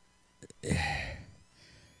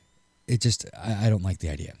it just, I don't like the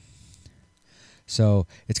idea. So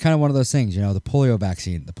it's kind of one of those things, the polio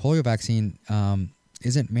vaccine. The polio vaccine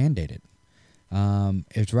isn't mandated.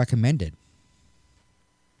 It's recommended.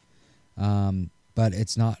 But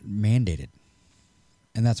it's not mandated.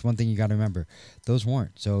 And that's one thing you got to remember. Those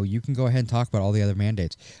weren't. So you can go ahead and talk about all the other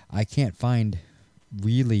mandates. I can't find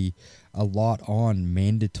really a lot on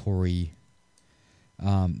mandatory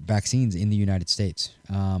vaccines in the United States.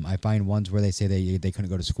 I find ones where they say they couldn't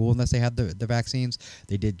go to school unless they had the vaccines.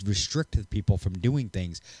 They did restrict people from doing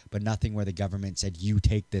things, but nothing where the government said, you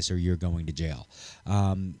take this or you're going to jail.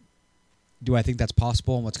 Do I think that's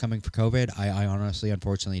possible in what's coming for COVID? I honestly,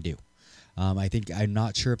 unfortunately do. I'm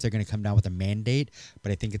not sure if they're going to come down with a mandate,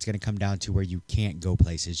 but I think it's going to come down to where you can't go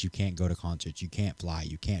places, you can't go to concerts, you can't fly,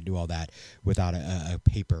 you can't do all that without a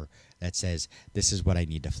paper that says, this is what I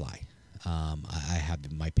need to fly. I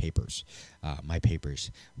have my papers.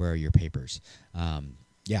 Where are your papers?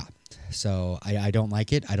 Yeah. So I don't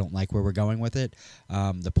like it. I don't like where we're going with it.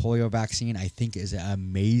 The polio vaccine, I think, is an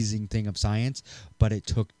amazing thing of science, but it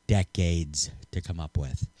took decades to come up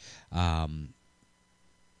with.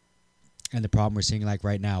 And the problem we're seeing like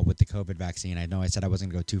right now with the COVID vaccine, I know I said I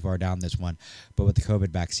wasn't going to go too far down this one, but with the COVID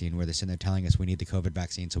vaccine, where they're sitting there telling us we need the COVID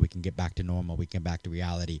vaccine so we can get back to normal, we can get back to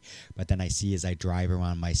reality. But then I see as I drive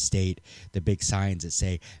around my state, the big signs that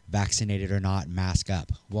say vaccinated or not, mask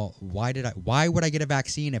up. Well, why would I get a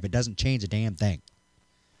vaccine if it doesn't change a damn thing?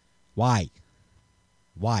 Why?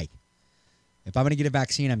 If I'm going to get a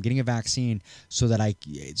vaccine, I'm getting a vaccine so that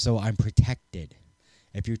I'm protected.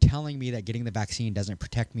 If you're telling me that getting the vaccine doesn't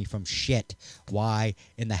protect me from shit, why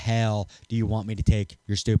in the hell do you want me to take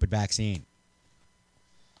your stupid vaccine?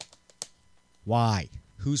 Why?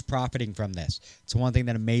 Who's profiting from this? It's one thing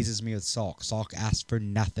that amazes me with Salk. Salk asked for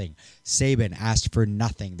nothing. Sabin asked for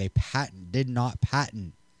nothing. They did not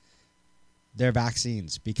patent their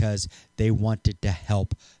vaccines because they wanted to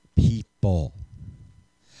help people.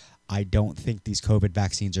 I don't think these COVID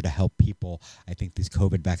vaccines are to help people. I think these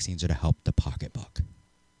COVID vaccines are to help the pocketbook.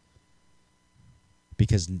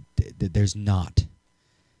 Because there's not.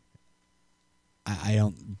 I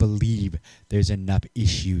don't believe there's enough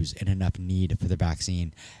issues and enough need for the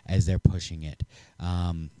vaccine as they're pushing it.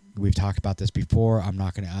 We've talked about this before. I'm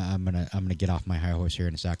gonna get off my high horse here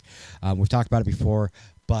in a sec. We've talked about it before,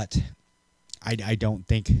 but I don't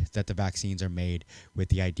think that the vaccines are made with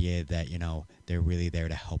the idea that, you know, they're really there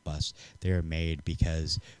to help us. They're made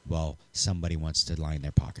because, well, somebody wants to line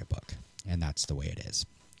their pocketbook, and that's the way it is.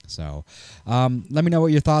 So let me know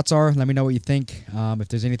what your thoughts are. Let me know what you think. If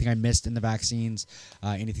there's anything I missed in the vaccines,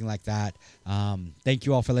 anything like that. Thank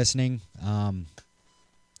you all for listening.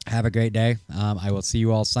 Have a great day. I will see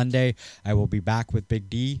you all Sunday. I will be back with Big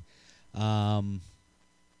D. And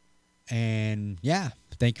yeah,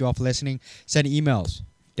 thank you all for listening. Send emails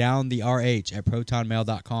down the RH at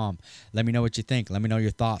protonmail.com. Let me know what you think. Let me know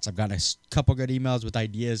your thoughts. I've got a couple good emails with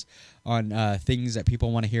ideas on things that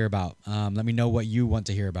people want to hear about. Let me know what you want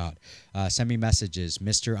to hear about. Send me messages,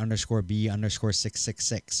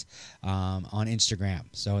 Mr_B_666 on Instagram.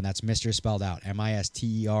 So that's Mr. spelled out,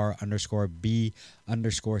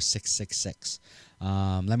 MISTER_B_666.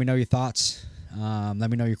 Let me know your thoughts. Let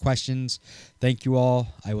me know your questions. Thank you all.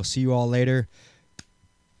 I will see you all later.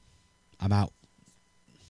 I'm out.